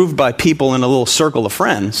be approved by people in a little circle of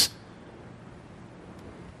friends.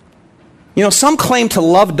 You know, some claim to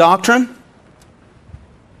love doctrine.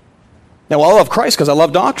 Now, well, I love Christ because I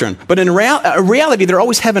love doctrine. But in reality, they're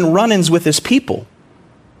always having run-ins with his people.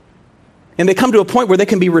 And they come to a point where they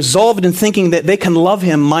can be resolved in thinking that they can love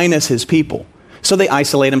him minus his people. So they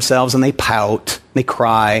isolate themselves and they pout, they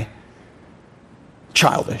cry,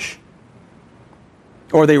 childish.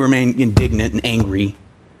 Or they remain indignant and angry.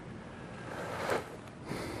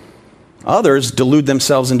 Others delude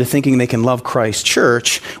themselves into thinking they can love Christ's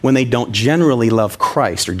church when they don't generally love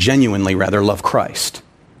Christ, or genuinely rather love Christ.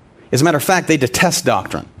 As a matter of fact, they detest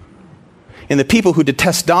doctrine. And the people who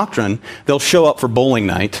detest doctrine, they'll show up for bowling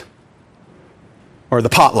night or the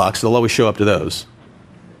potlucks. They'll always show up to those.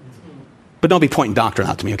 But don't be pointing doctrine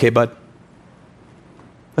out to me, okay, bud?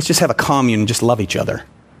 Let's just have a commune and just love each other.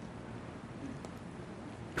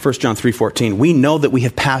 1 John 3:14, we know that we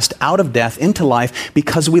have passed out of death into life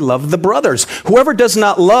because we love the brothers. Whoever does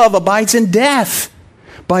not love abides in death.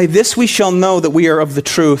 By this we shall know that we are of the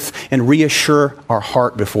truth and reassure our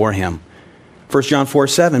heart before him. 1 John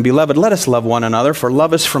 4:7, beloved, let us love one another, for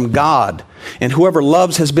love is from God, and whoever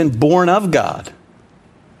loves has been born of God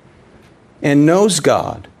and knows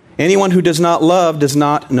God. Anyone who does not love does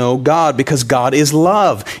not know God, because God is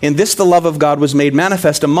love. In this the love of God was made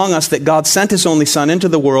manifest among us, that God sent his only Son into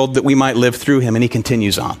the world that we might live through him. And he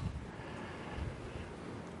continues on.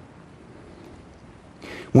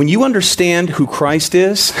 When you understand who Christ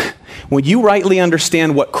is, when you rightly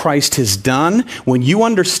understand what Christ has done, when you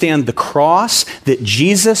understand the cross, that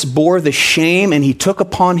Jesus bore the shame and he took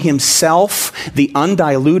upon himself the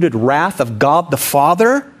undiluted wrath of God the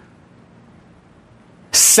Father,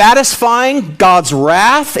 satisfying God's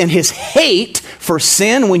wrath and his hate for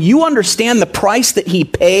sin, when you understand the price that he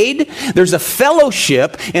paid, there's a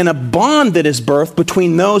fellowship and a bond that is birthed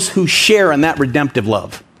between those who share in that redemptive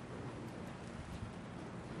love.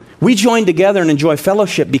 We join together and enjoy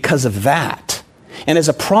fellowship because of that. And as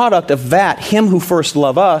a product of that, him who first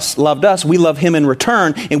loved us, we love him in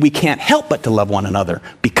return, and we can't help but to love one another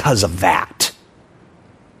because of that.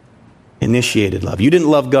 Initiated love. You didn't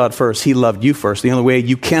love God first, he loved you first. The only way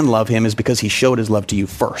you can love him is because he showed his love to you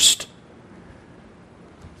first.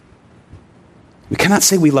 We cannot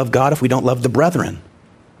say we love God if we don't love the brethren.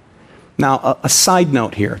 Now, a side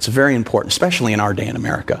note here, it's very important, especially in our day in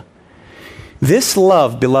America. This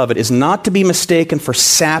love, beloved, is not to be mistaken for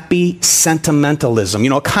sappy sentimentalism.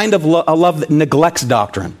 You know, a kind of a love that neglects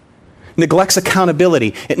doctrine, neglects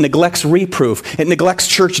accountability, it neglects reproof, it neglects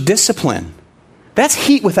church discipline. That's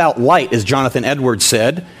heat without light, as Jonathan Edwards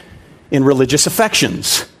said in Religious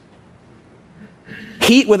Affections.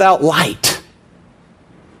 Heat without light.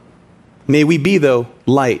 May we be, though,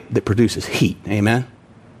 light that produces heat. Amen?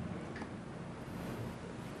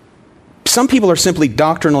 Some people are simply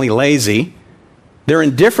doctrinally lazy. They're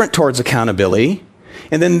indifferent towards accountability.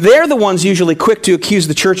 And then they're the ones usually quick to accuse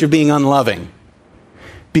the church of being unloving.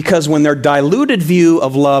 Because when their diluted view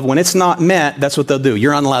of love, when it's not met, that's what they'll do.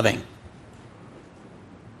 You're unloving.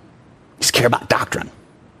 Just care about doctrine.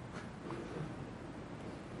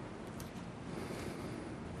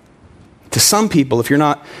 To some people, if you're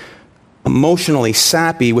not emotionally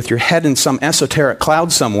sappy with your head in some esoteric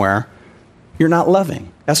cloud somewhere, you're not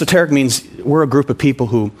loving. Esoteric means we're a group of people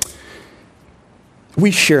who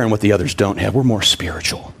we share in what the others don't have. We're more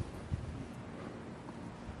spiritual.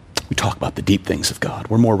 We talk about the deep things of God.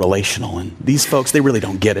 We're more relational. And these folks, they really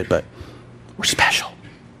don't get it, but we're special.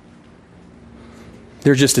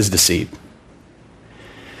 They're just as deceived.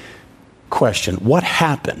 Question, what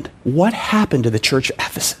happened? What happened to the church of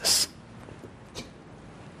Ephesus?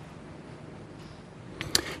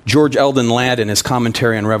 George Eldon Ladd, in his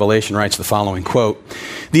commentary on Revelation, writes the following, quote,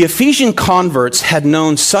 the Ephesian converts had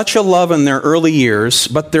known such a love in their early years,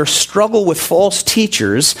 but their struggle with false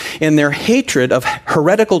teachers and their hatred of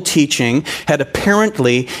heretical teaching had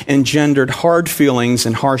apparently engendered hard feelings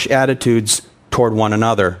and harsh attitudes toward one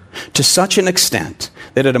another, to such an extent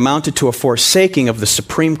that it amounted to a forsaking of the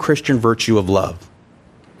supreme Christian virtue of love.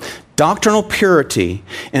 Doctrinal purity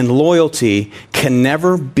and loyalty can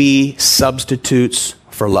never be substitutes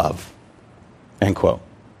for love. End quote.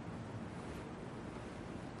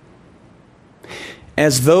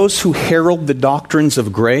 As those who herald the doctrines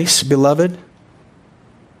of grace, beloved,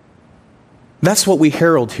 that's what we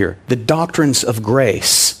herald here, the doctrines of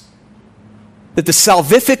grace. that the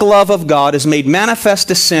salvific love of God is made manifest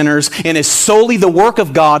to sinners and is solely the work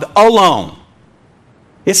of God alone.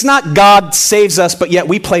 It's not God saves us, but yet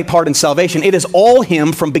we play part in salvation. It is all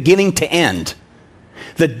Him from beginning to end.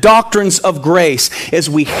 The doctrines of grace, as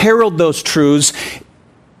we herald those truths,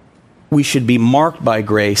 we should be marked by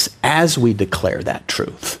grace as we declare that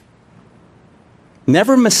truth.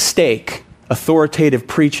 Never mistake authoritative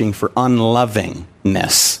preaching for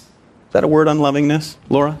unlovingness. Is that a word, unlovingness,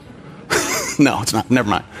 Laura? No, it's not. Never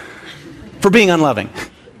mind. For being unloving.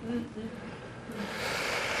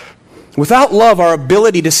 Without love, our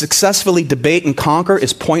ability to successfully debate and conquer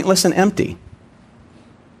is pointless and empty.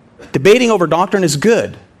 Debating over doctrine is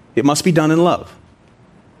good. It must be done in love.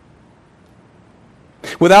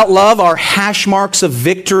 Without love, our hash marks of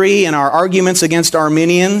victory and our arguments against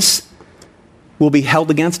Arminians will be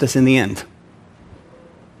held against us in the end.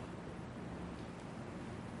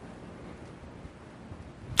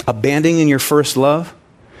 Abandoning your first love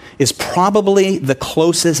is probably the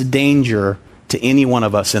closest danger to any one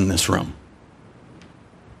of us in this room.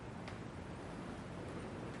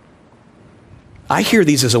 I hear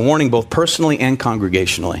these as a warning both personally and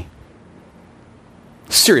congregationally.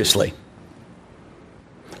 Seriously.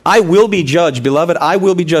 I will be judged, beloved. I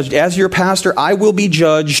will be judged. As your pastor, I will be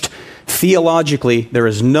judged theologically. There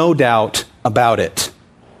is no doubt about it.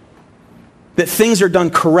 That things are done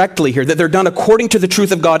correctly here, that they're done according to the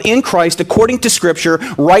truth of God in Christ, according to Scripture,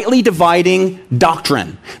 rightly dividing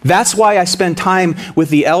doctrine. That's why I spend time with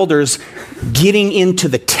the elders getting into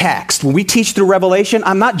the text. When we teach through Revelation,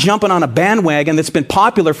 I'm not jumping on a bandwagon that's been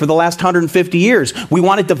popular for the last 150 years. We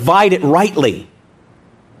want to divide it rightly.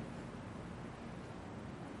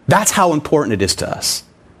 That's how important it is to us.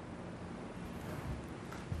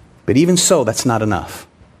 But even so, that's not enough.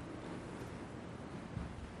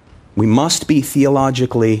 We must be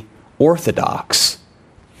theologically orthodox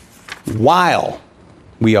while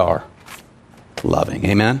we are loving.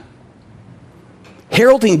 Amen?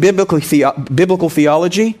 Heralding biblical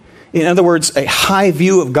theology, in other words, a high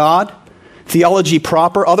view of God, theology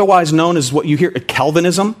proper, otherwise known as what you hear,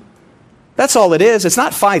 Calvinism. That's all it is. It's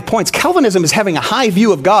not 5 points. Calvinism is having a high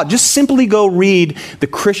view of God. Just simply go read the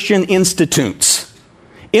Christian Institutes.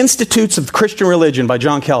 Institutes of Christian Religion by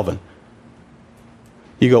John Calvin.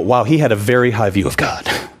 You go, wow, he had a very high view of God.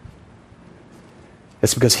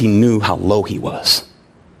 That's because he knew how low he was.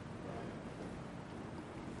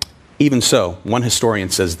 Even so, one historian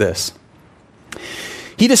says this.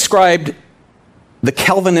 He described the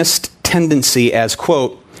Calvinist tendency as,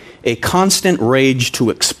 quote, a constant rage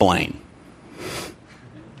to explain.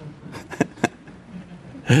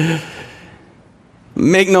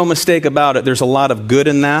 Make no mistake about it, there's a lot of good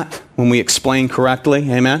in that when we explain correctly.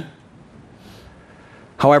 Amen?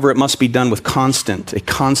 However, it must be done with a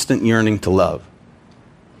constant yearning to love.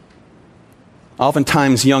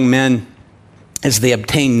 Oftentimes, young men, as they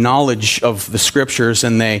obtain knowledge of the Scriptures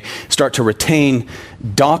and they start to retain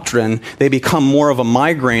doctrine, they become more of a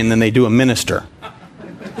migraine than they do a minister.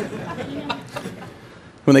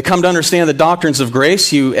 When they come to understand the doctrines of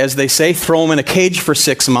grace, you, as they say, throw them in a cage for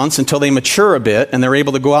 6 months until they mature a bit and they're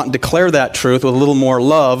able to go out and declare that truth with a little more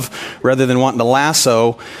love rather than wanting to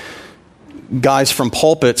lasso guys from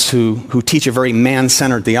pulpits who teach a very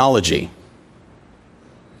man-centered theology.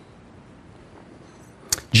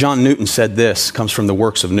 John Newton said this, comes from the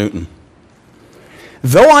works of Newton.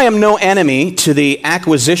 Though I am no enemy to the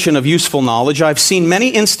acquisition of useful knowledge, I've seen many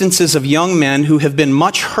instances of young men who have been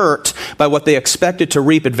much hurt by what they expected to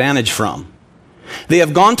reap advantage from. They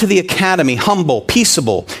have gone to the academy humble,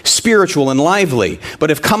 peaceable, spiritual, and lively, but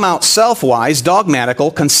have come out self-wise,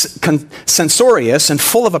 dogmatical, censorious, and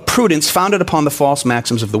full of a prudence founded upon the false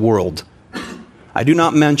maxims of the world. I do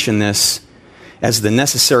not mention this as the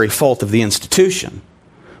necessary fault of the institution,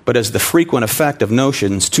 but as the frequent effect of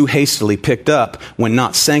notions too hastily picked up when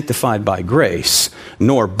not sanctified by grace,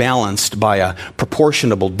 nor balanced by a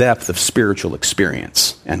proportionable depth of spiritual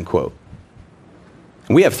experience, end quote.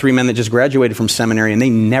 We have 3 men that just graduated from seminary, and they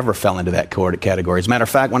never fell into that category. As a matter of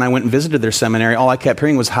fact, when I went and visited their seminary, all I kept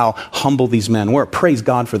hearing was how humble these men were. Praise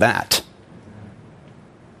God for that.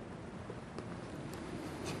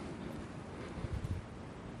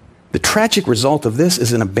 The tragic result of this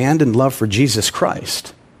is an abandoned love for Jesus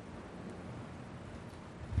Christ.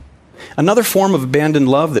 Another form of abandoned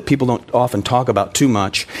love that people don't often talk about too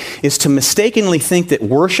much is to mistakenly think that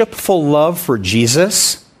worshipful love for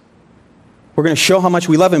Jesus, we're going to show how much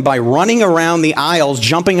we love him by running around the aisles,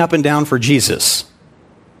 jumping up and down for Jesus.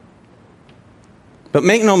 But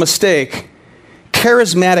make no mistake,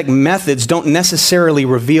 charismatic methods don't necessarily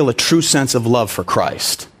reveal a true sense of love for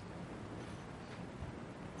Christ.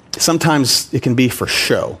 Sometimes it can be for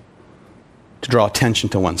show. to draw attention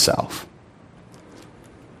to oneself.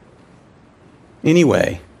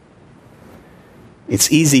 Anyway,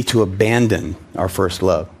 it's easy to abandon our first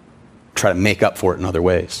love, try to make up for it in other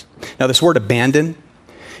ways. Now, this word abandon,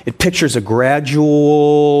 it pictures a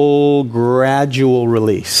gradual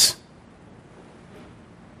release.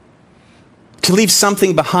 To leave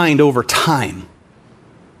something behind over time.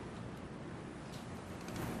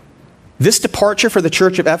 This departure for the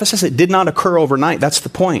church of Ephesus, it did not occur overnight. That's the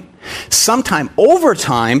point. Sometime over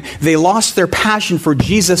time, they lost their passion for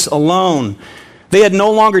Jesus alone. They had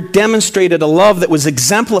no longer demonstrated a love that was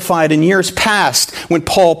exemplified in years past when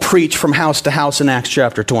Paul preached from house to house in Acts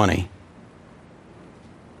chapter 20.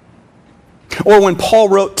 Or when Paul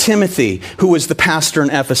wrote Timothy, who was the pastor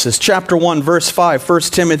in Ephesus, chapter 1, verse 5, 1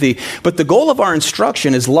 Timothy. But the goal of our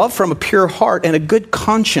instruction is love from a pure heart and a good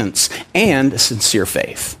conscience and a sincere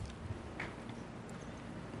faith.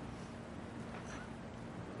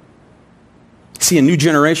 See, a new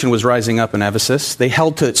generation was rising up in Ephesus. They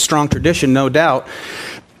held to its strong tradition, no doubt,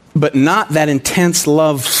 but not that intense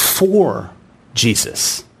love for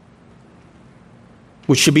Jesus,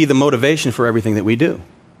 which should be the motivation for everything that we do.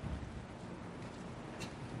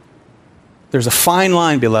 There's a fine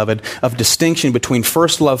line, beloved, of distinction between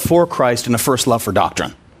first love for Christ and a first love for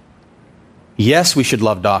doctrine. Yes, we should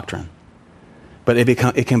love doctrine, but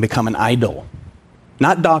it can become an idol.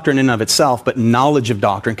 Not doctrine in and of itself, but knowledge of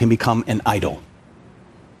doctrine can become an idol.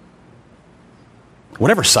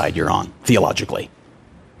 Whatever side you're on, theologically.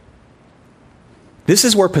 This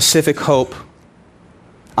is where Pacific Hope,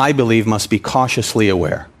 I believe, must be cautiously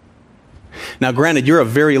aware. Now, granted, you're a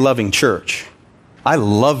very loving church. I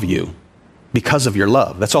love you because of your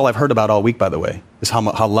love. That's all I've heard about all week, by the way, is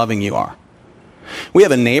how loving you are. We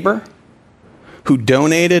have a neighbor who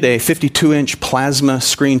donated a 52-inch plasma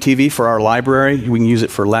screen TV for our library. We can use it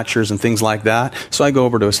for lectures and things like that. So I go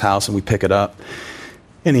over to his house and we pick it up.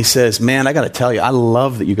 And he says, man, I got to tell you, I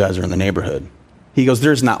love that you guys are in the neighborhood. He goes,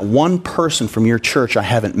 there's not one person from your church I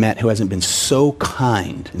haven't met who hasn't been so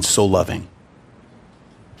kind and so loving.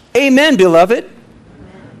 Amen, beloved.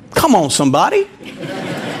 Come on, somebody.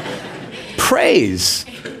 Praise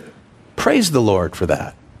the Lord for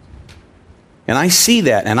that. And I see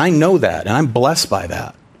that, and I know that, and I'm blessed by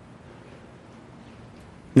that.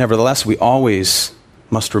 Nevertheless, we always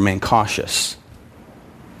must remain cautious.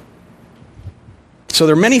 So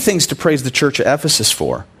there are many things to praise the church of Ephesus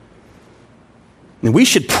for. And we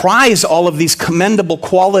should prize all of these commendable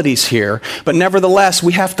qualities here, but nevertheless,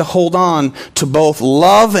 we have to hold on to both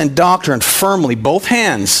love and doctrine firmly, both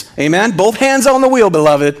hands. Amen? Both hands on the wheel,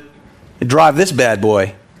 beloved. And drive this bad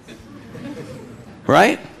boy.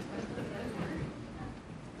 Right?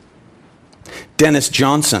 Dennis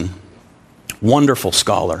Johnson, wonderful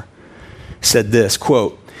scholar, said this,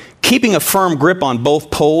 quote, keeping a firm grip on both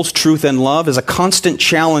poles, truth and love, is a constant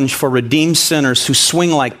challenge for redeemed sinners who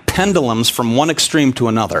swing like pendulums from one extreme to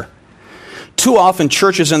another. Too often,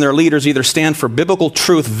 churches and their leaders either stand for biblical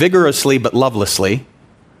truth vigorously but lovelessly,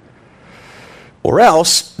 or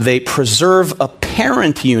else they preserve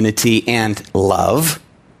apparent unity and love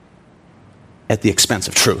at the expense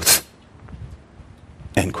of truth.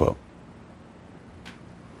 End quote.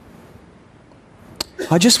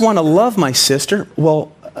 I just want to love my sister.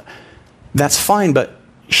 Well, that's fine, but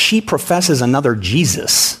she professes another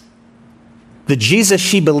Jesus. The Jesus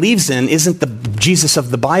she believes in isn't the Jesus of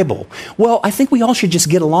the Bible. Well, I think we all should just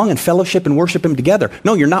get along and fellowship and worship him together.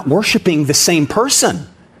 No, you're not worshiping the same person.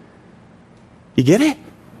 You get it?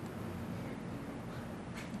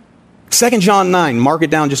 2 John 9, mark it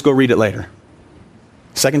down, just go read it later.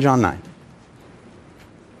 2 John 9.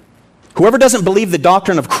 Whoever doesn't believe the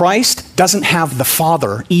doctrine of Christ doesn't have the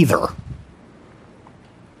Father either.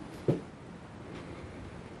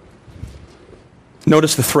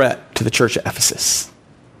 Notice the threat to the church of Ephesus.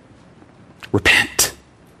 Repent.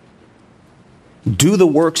 Do the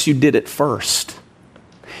works you did at first.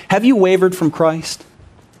 Have you wavered from Christ?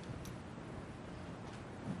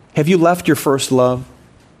 Have you left your first love?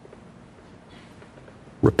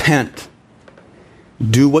 Repent.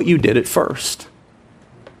 Do what you did at first.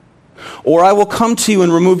 Or I will come to you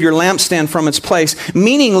and remove your lampstand from its place,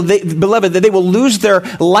 meaning, beloved, that they will lose their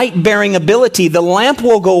light-bearing ability. The lamp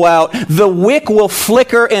will go out, the wick will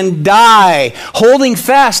flicker and die, holding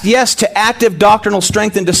fast, yes, to active doctrinal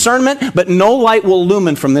strength and discernment, but no light will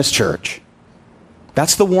illumine from this church.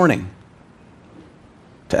 That's the warning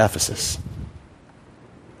to Ephesus.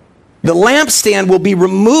 The lampstand will be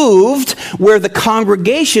removed where the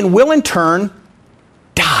congregation will in turn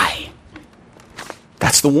die.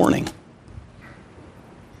 That's the warning.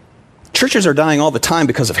 Churches are dying all the time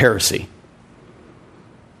because of heresy.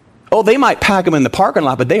 Oh, they might pack them in the parking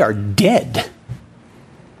lot, but they are dead.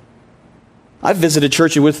 I've visited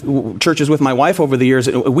churches with my wife over the years,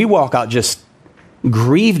 and we walk out just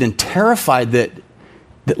grieved and terrified that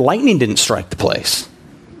lightning didn't strike the place.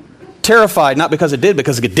 Terrified, not because it did,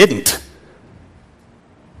 because it didn't.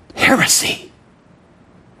 Heresy.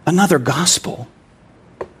 Another gospel.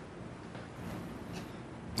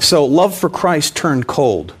 So love for Christ turned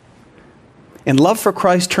cold. And love for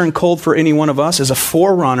Christ turned cold for any one of us is a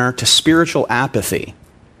forerunner to spiritual apathy.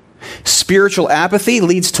 Spiritual apathy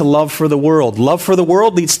leads to love for the world. Love for the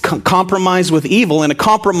world leads to compromise with evil, and a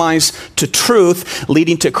compromise to truth,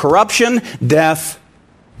 leading to corruption, death,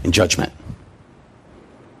 and judgment.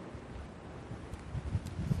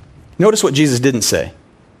 Notice what Jesus didn't say.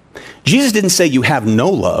 Jesus didn't say you have no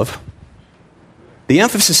love. The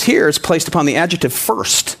emphasis here is placed upon the adjective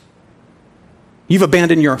first. You've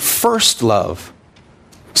abandoned your first love.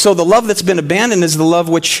 So the love that's been abandoned is the love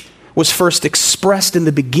which was first expressed in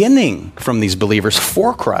the beginning from these believers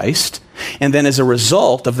for Christ, and then as a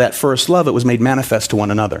result of that first love, it was made manifest to one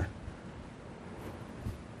another.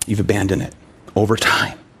 You've abandoned it over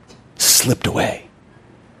time, slipped away.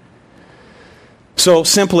 So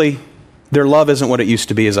simply, their love isn't what it used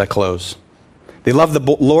to be as I close. They loved the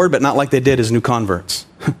Lord, but not like they did as new converts.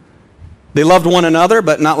 They loved one another,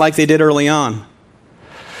 but not like they did early on.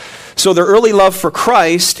 So their early love for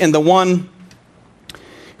Christ and the one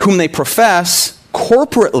whom they profess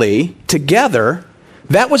corporately together,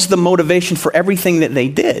 that was the motivation for everything that they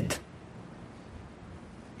did.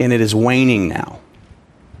 And it is waning now.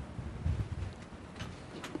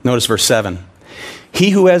 Notice verse 7. He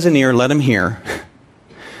who has an ear, let him hear.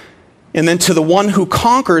 And then to the one who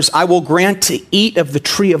conquers, I will grant to eat of the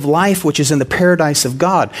tree of life, which is in the paradise of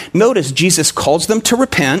God. Notice Jesus calls them to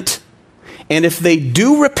repent. And if they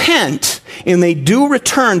do repent and they do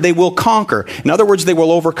return, they will conquer. In other words, they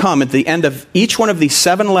will overcome. At the end of each one of these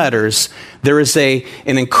 7 letters, there is an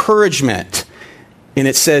encouragement. And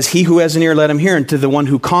it says, he who has an ear, let him hear. And to the one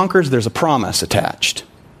who conquers, there's a promise attached.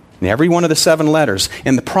 In every one of the 7 letters.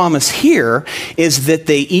 And the promise here is that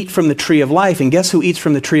they eat from the tree of life. And guess who eats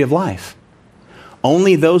from the tree of life?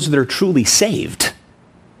 Only those that are truly saved.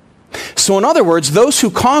 So in other words, those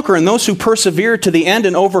who conquer and those who persevere to the end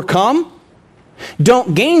and overcome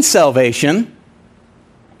don't gain salvation.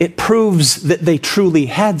 It proves that they truly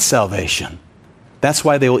had salvation. That's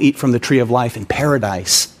why they will eat from the tree of life in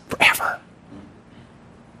paradise forever.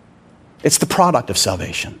 It's the product of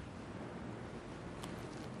salvation.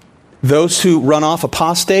 Those who run off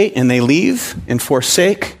apostate and they leave and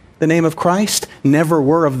forsake the name of Christ never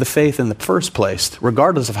were of the faith in the first place,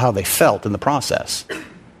 regardless of how they felt in the process.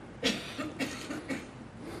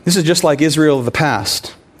 This is just like Israel of the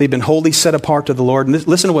past. They've been wholly set apart to the Lord. And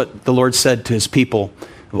listen to what the Lord said to his people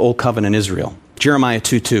of Old Covenant Israel. Jeremiah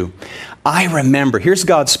 2:2. I remember, here's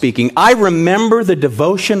God speaking, I remember the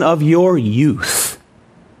devotion of your youth.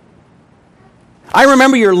 I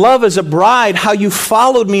remember your love as a bride, how you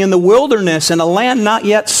followed me in the wilderness in a land not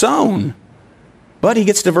yet sown. But he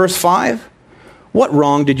gets to verse 5. What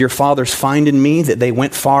wrong did your fathers find in me that they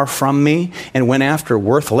went far from me and went after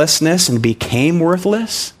worthlessness and became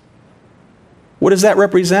worthless? What does that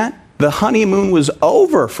represent? The honeymoon was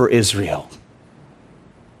over for Israel.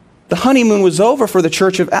 The honeymoon was over for the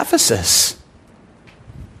church of Ephesus.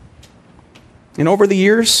 And over the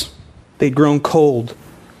years, they'd grown cold.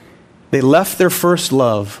 They left their first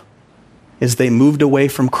love as they moved away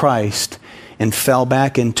from Christ and fell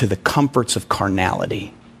back into the comforts of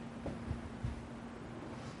carnality.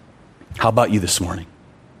 How about you this morning?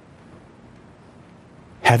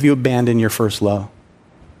 Have you abandoned your first love?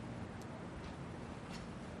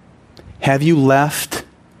 Have you left,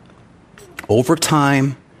 over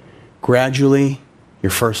time, gradually,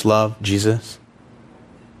 your first love, Jesus?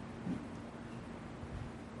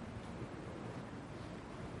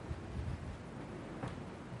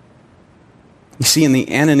 You see, in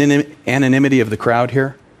the anonymity of the crowd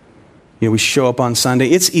here, we show up on Sunday.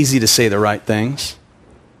 It's easy to say the right things.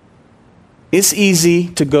 It's easy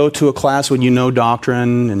to go to a class when you know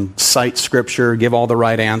doctrine and cite scripture, give all the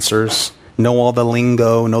right answers, know all the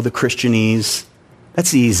lingo, know the Christianese.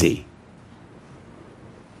 That's easy.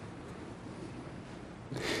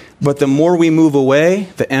 But the more we move away,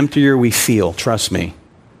 the emptier we feel, trust me.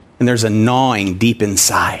 And there's a gnawing deep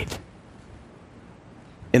inside.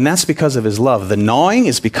 And that's because of his love. The gnawing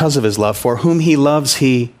is because of his love. For whom he loves,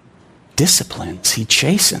 he disciplines, he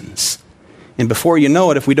chastens. And before you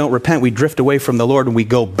know it, if we don't repent, we drift away from the Lord and we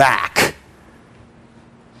go back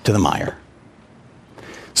to the mire.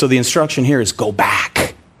 So the instruction here is go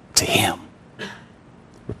back to him.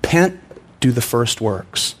 Repent, do the first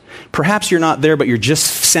works. Perhaps you're not there, but you're just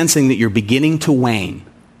sensing that you're beginning to wane.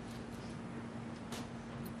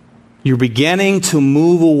 You're beginning to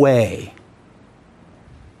move away.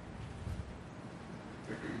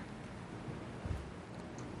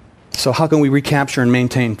 So how can we recapture and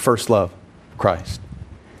maintain first love, Christ?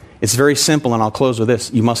 It's very simple, and I'll close with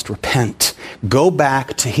this. You must repent. Go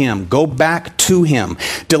back to Him. Go back to Him.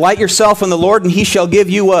 Delight yourself in the Lord, and He shall give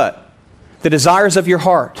you what? The desires of your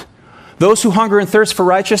heart. Those who hunger and thirst for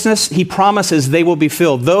righteousness, He promises they will be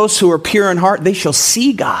filled. Those who are pure in heart, they shall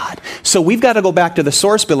see God. So we've got to go back to the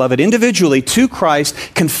source, beloved, individually to Christ,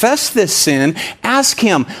 confess this sin, ask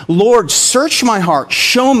Him, Lord, search my heart,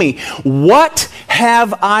 show me, what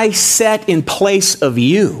have I set in place of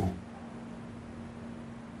you?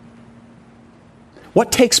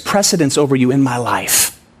 What takes precedence over you in my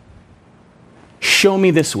life? Show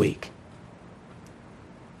me this week.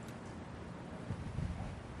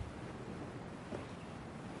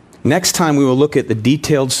 Next time we will look at the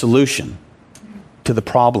detailed solution to the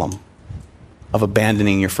problem of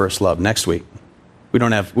abandoning your first love. Next week. We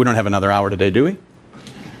don't have another hour today, do we?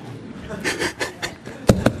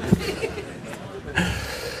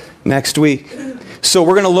 Next week. So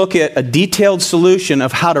we're going to look at a detailed solution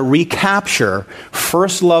of how to recapture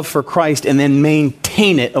first love for Christ and then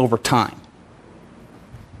maintain it over time.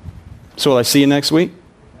 So will I see you next week?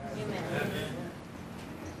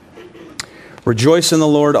 Rejoice in the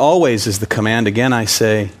Lord always is the command. Again, I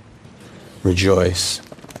say, rejoice.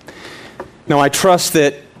 Now, I trust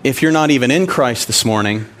that if you're not even in Christ this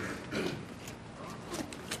morning,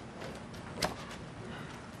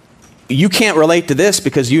 you can't relate to this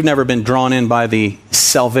because you've never been drawn in by the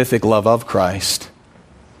salvific love of Christ.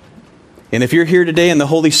 And if you're here today and the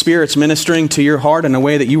Holy Spirit's ministering to your heart in a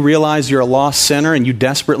way that you realize you're a lost sinner and you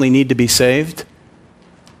desperately need to be saved,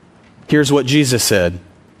 here's what Jesus said.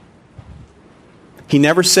 He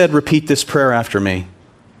never said, repeat this prayer after me.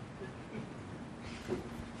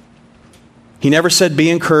 He never said, be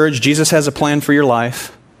encouraged. Jesus has a plan for your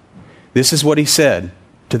life. This is what He said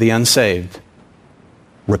to the unsaved.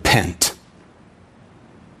 Repent.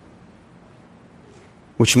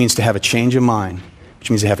 Which means to have a change of mind, which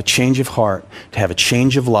means to have a change of heart, to have a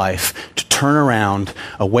change of life, to turn around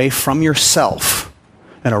away from yourself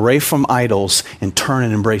and away from idols and turn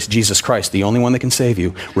and embrace Jesus Christ, the only one that can save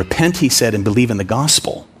you. Repent, He said, and believe in the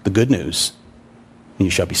gospel, the good news, and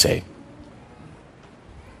you shall be saved.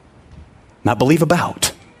 Not believe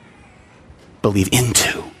about, believe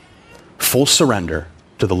into. Full surrender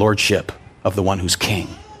to the lordship of the one who's King,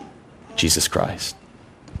 Jesus Christ.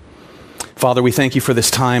 Father, we thank You for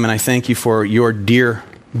this time, and I thank You for Your dear,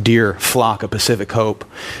 dear flock of Pacific Hope.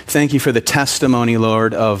 Thank You for the testimony,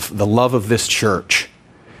 Lord, of the love of this church.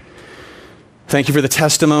 Thank You for the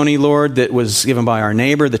testimony, Lord, that was given by our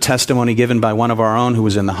neighbor, the testimony given by one of our own who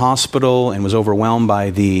was in the hospital and was overwhelmed by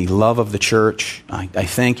the love of the church. I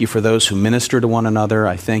thank You for those who minister to one another.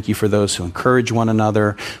 I thank You for those who encourage one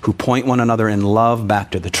another, who point one another in love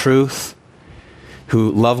back to the truth,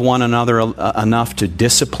 who love one another enough to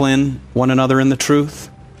discipline one another in the truth.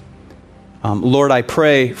 Lord, I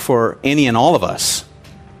pray for any and all of us.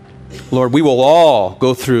 Lord, we will all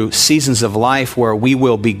go through seasons of life where we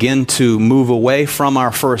will begin to move away from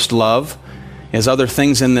our first love as other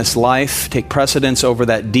things in this life take precedence over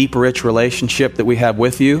that deep, rich relationship that we have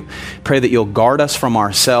with You. Pray that You'll guard us from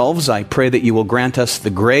ourselves. I pray that You will grant us the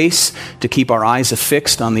grace to keep our eyes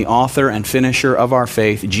affixed on the author and finisher of our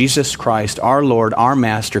faith, Jesus Christ, our Lord, our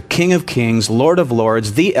Master, King of Kings, Lord of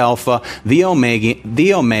Lords, the Alpha, the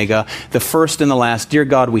Omega, the first and the last. Dear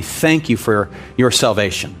God, we thank You for Your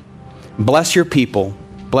salvation. Bless Your people.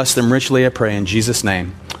 Bless them richly, I pray, in Jesus'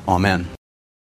 name. Amen.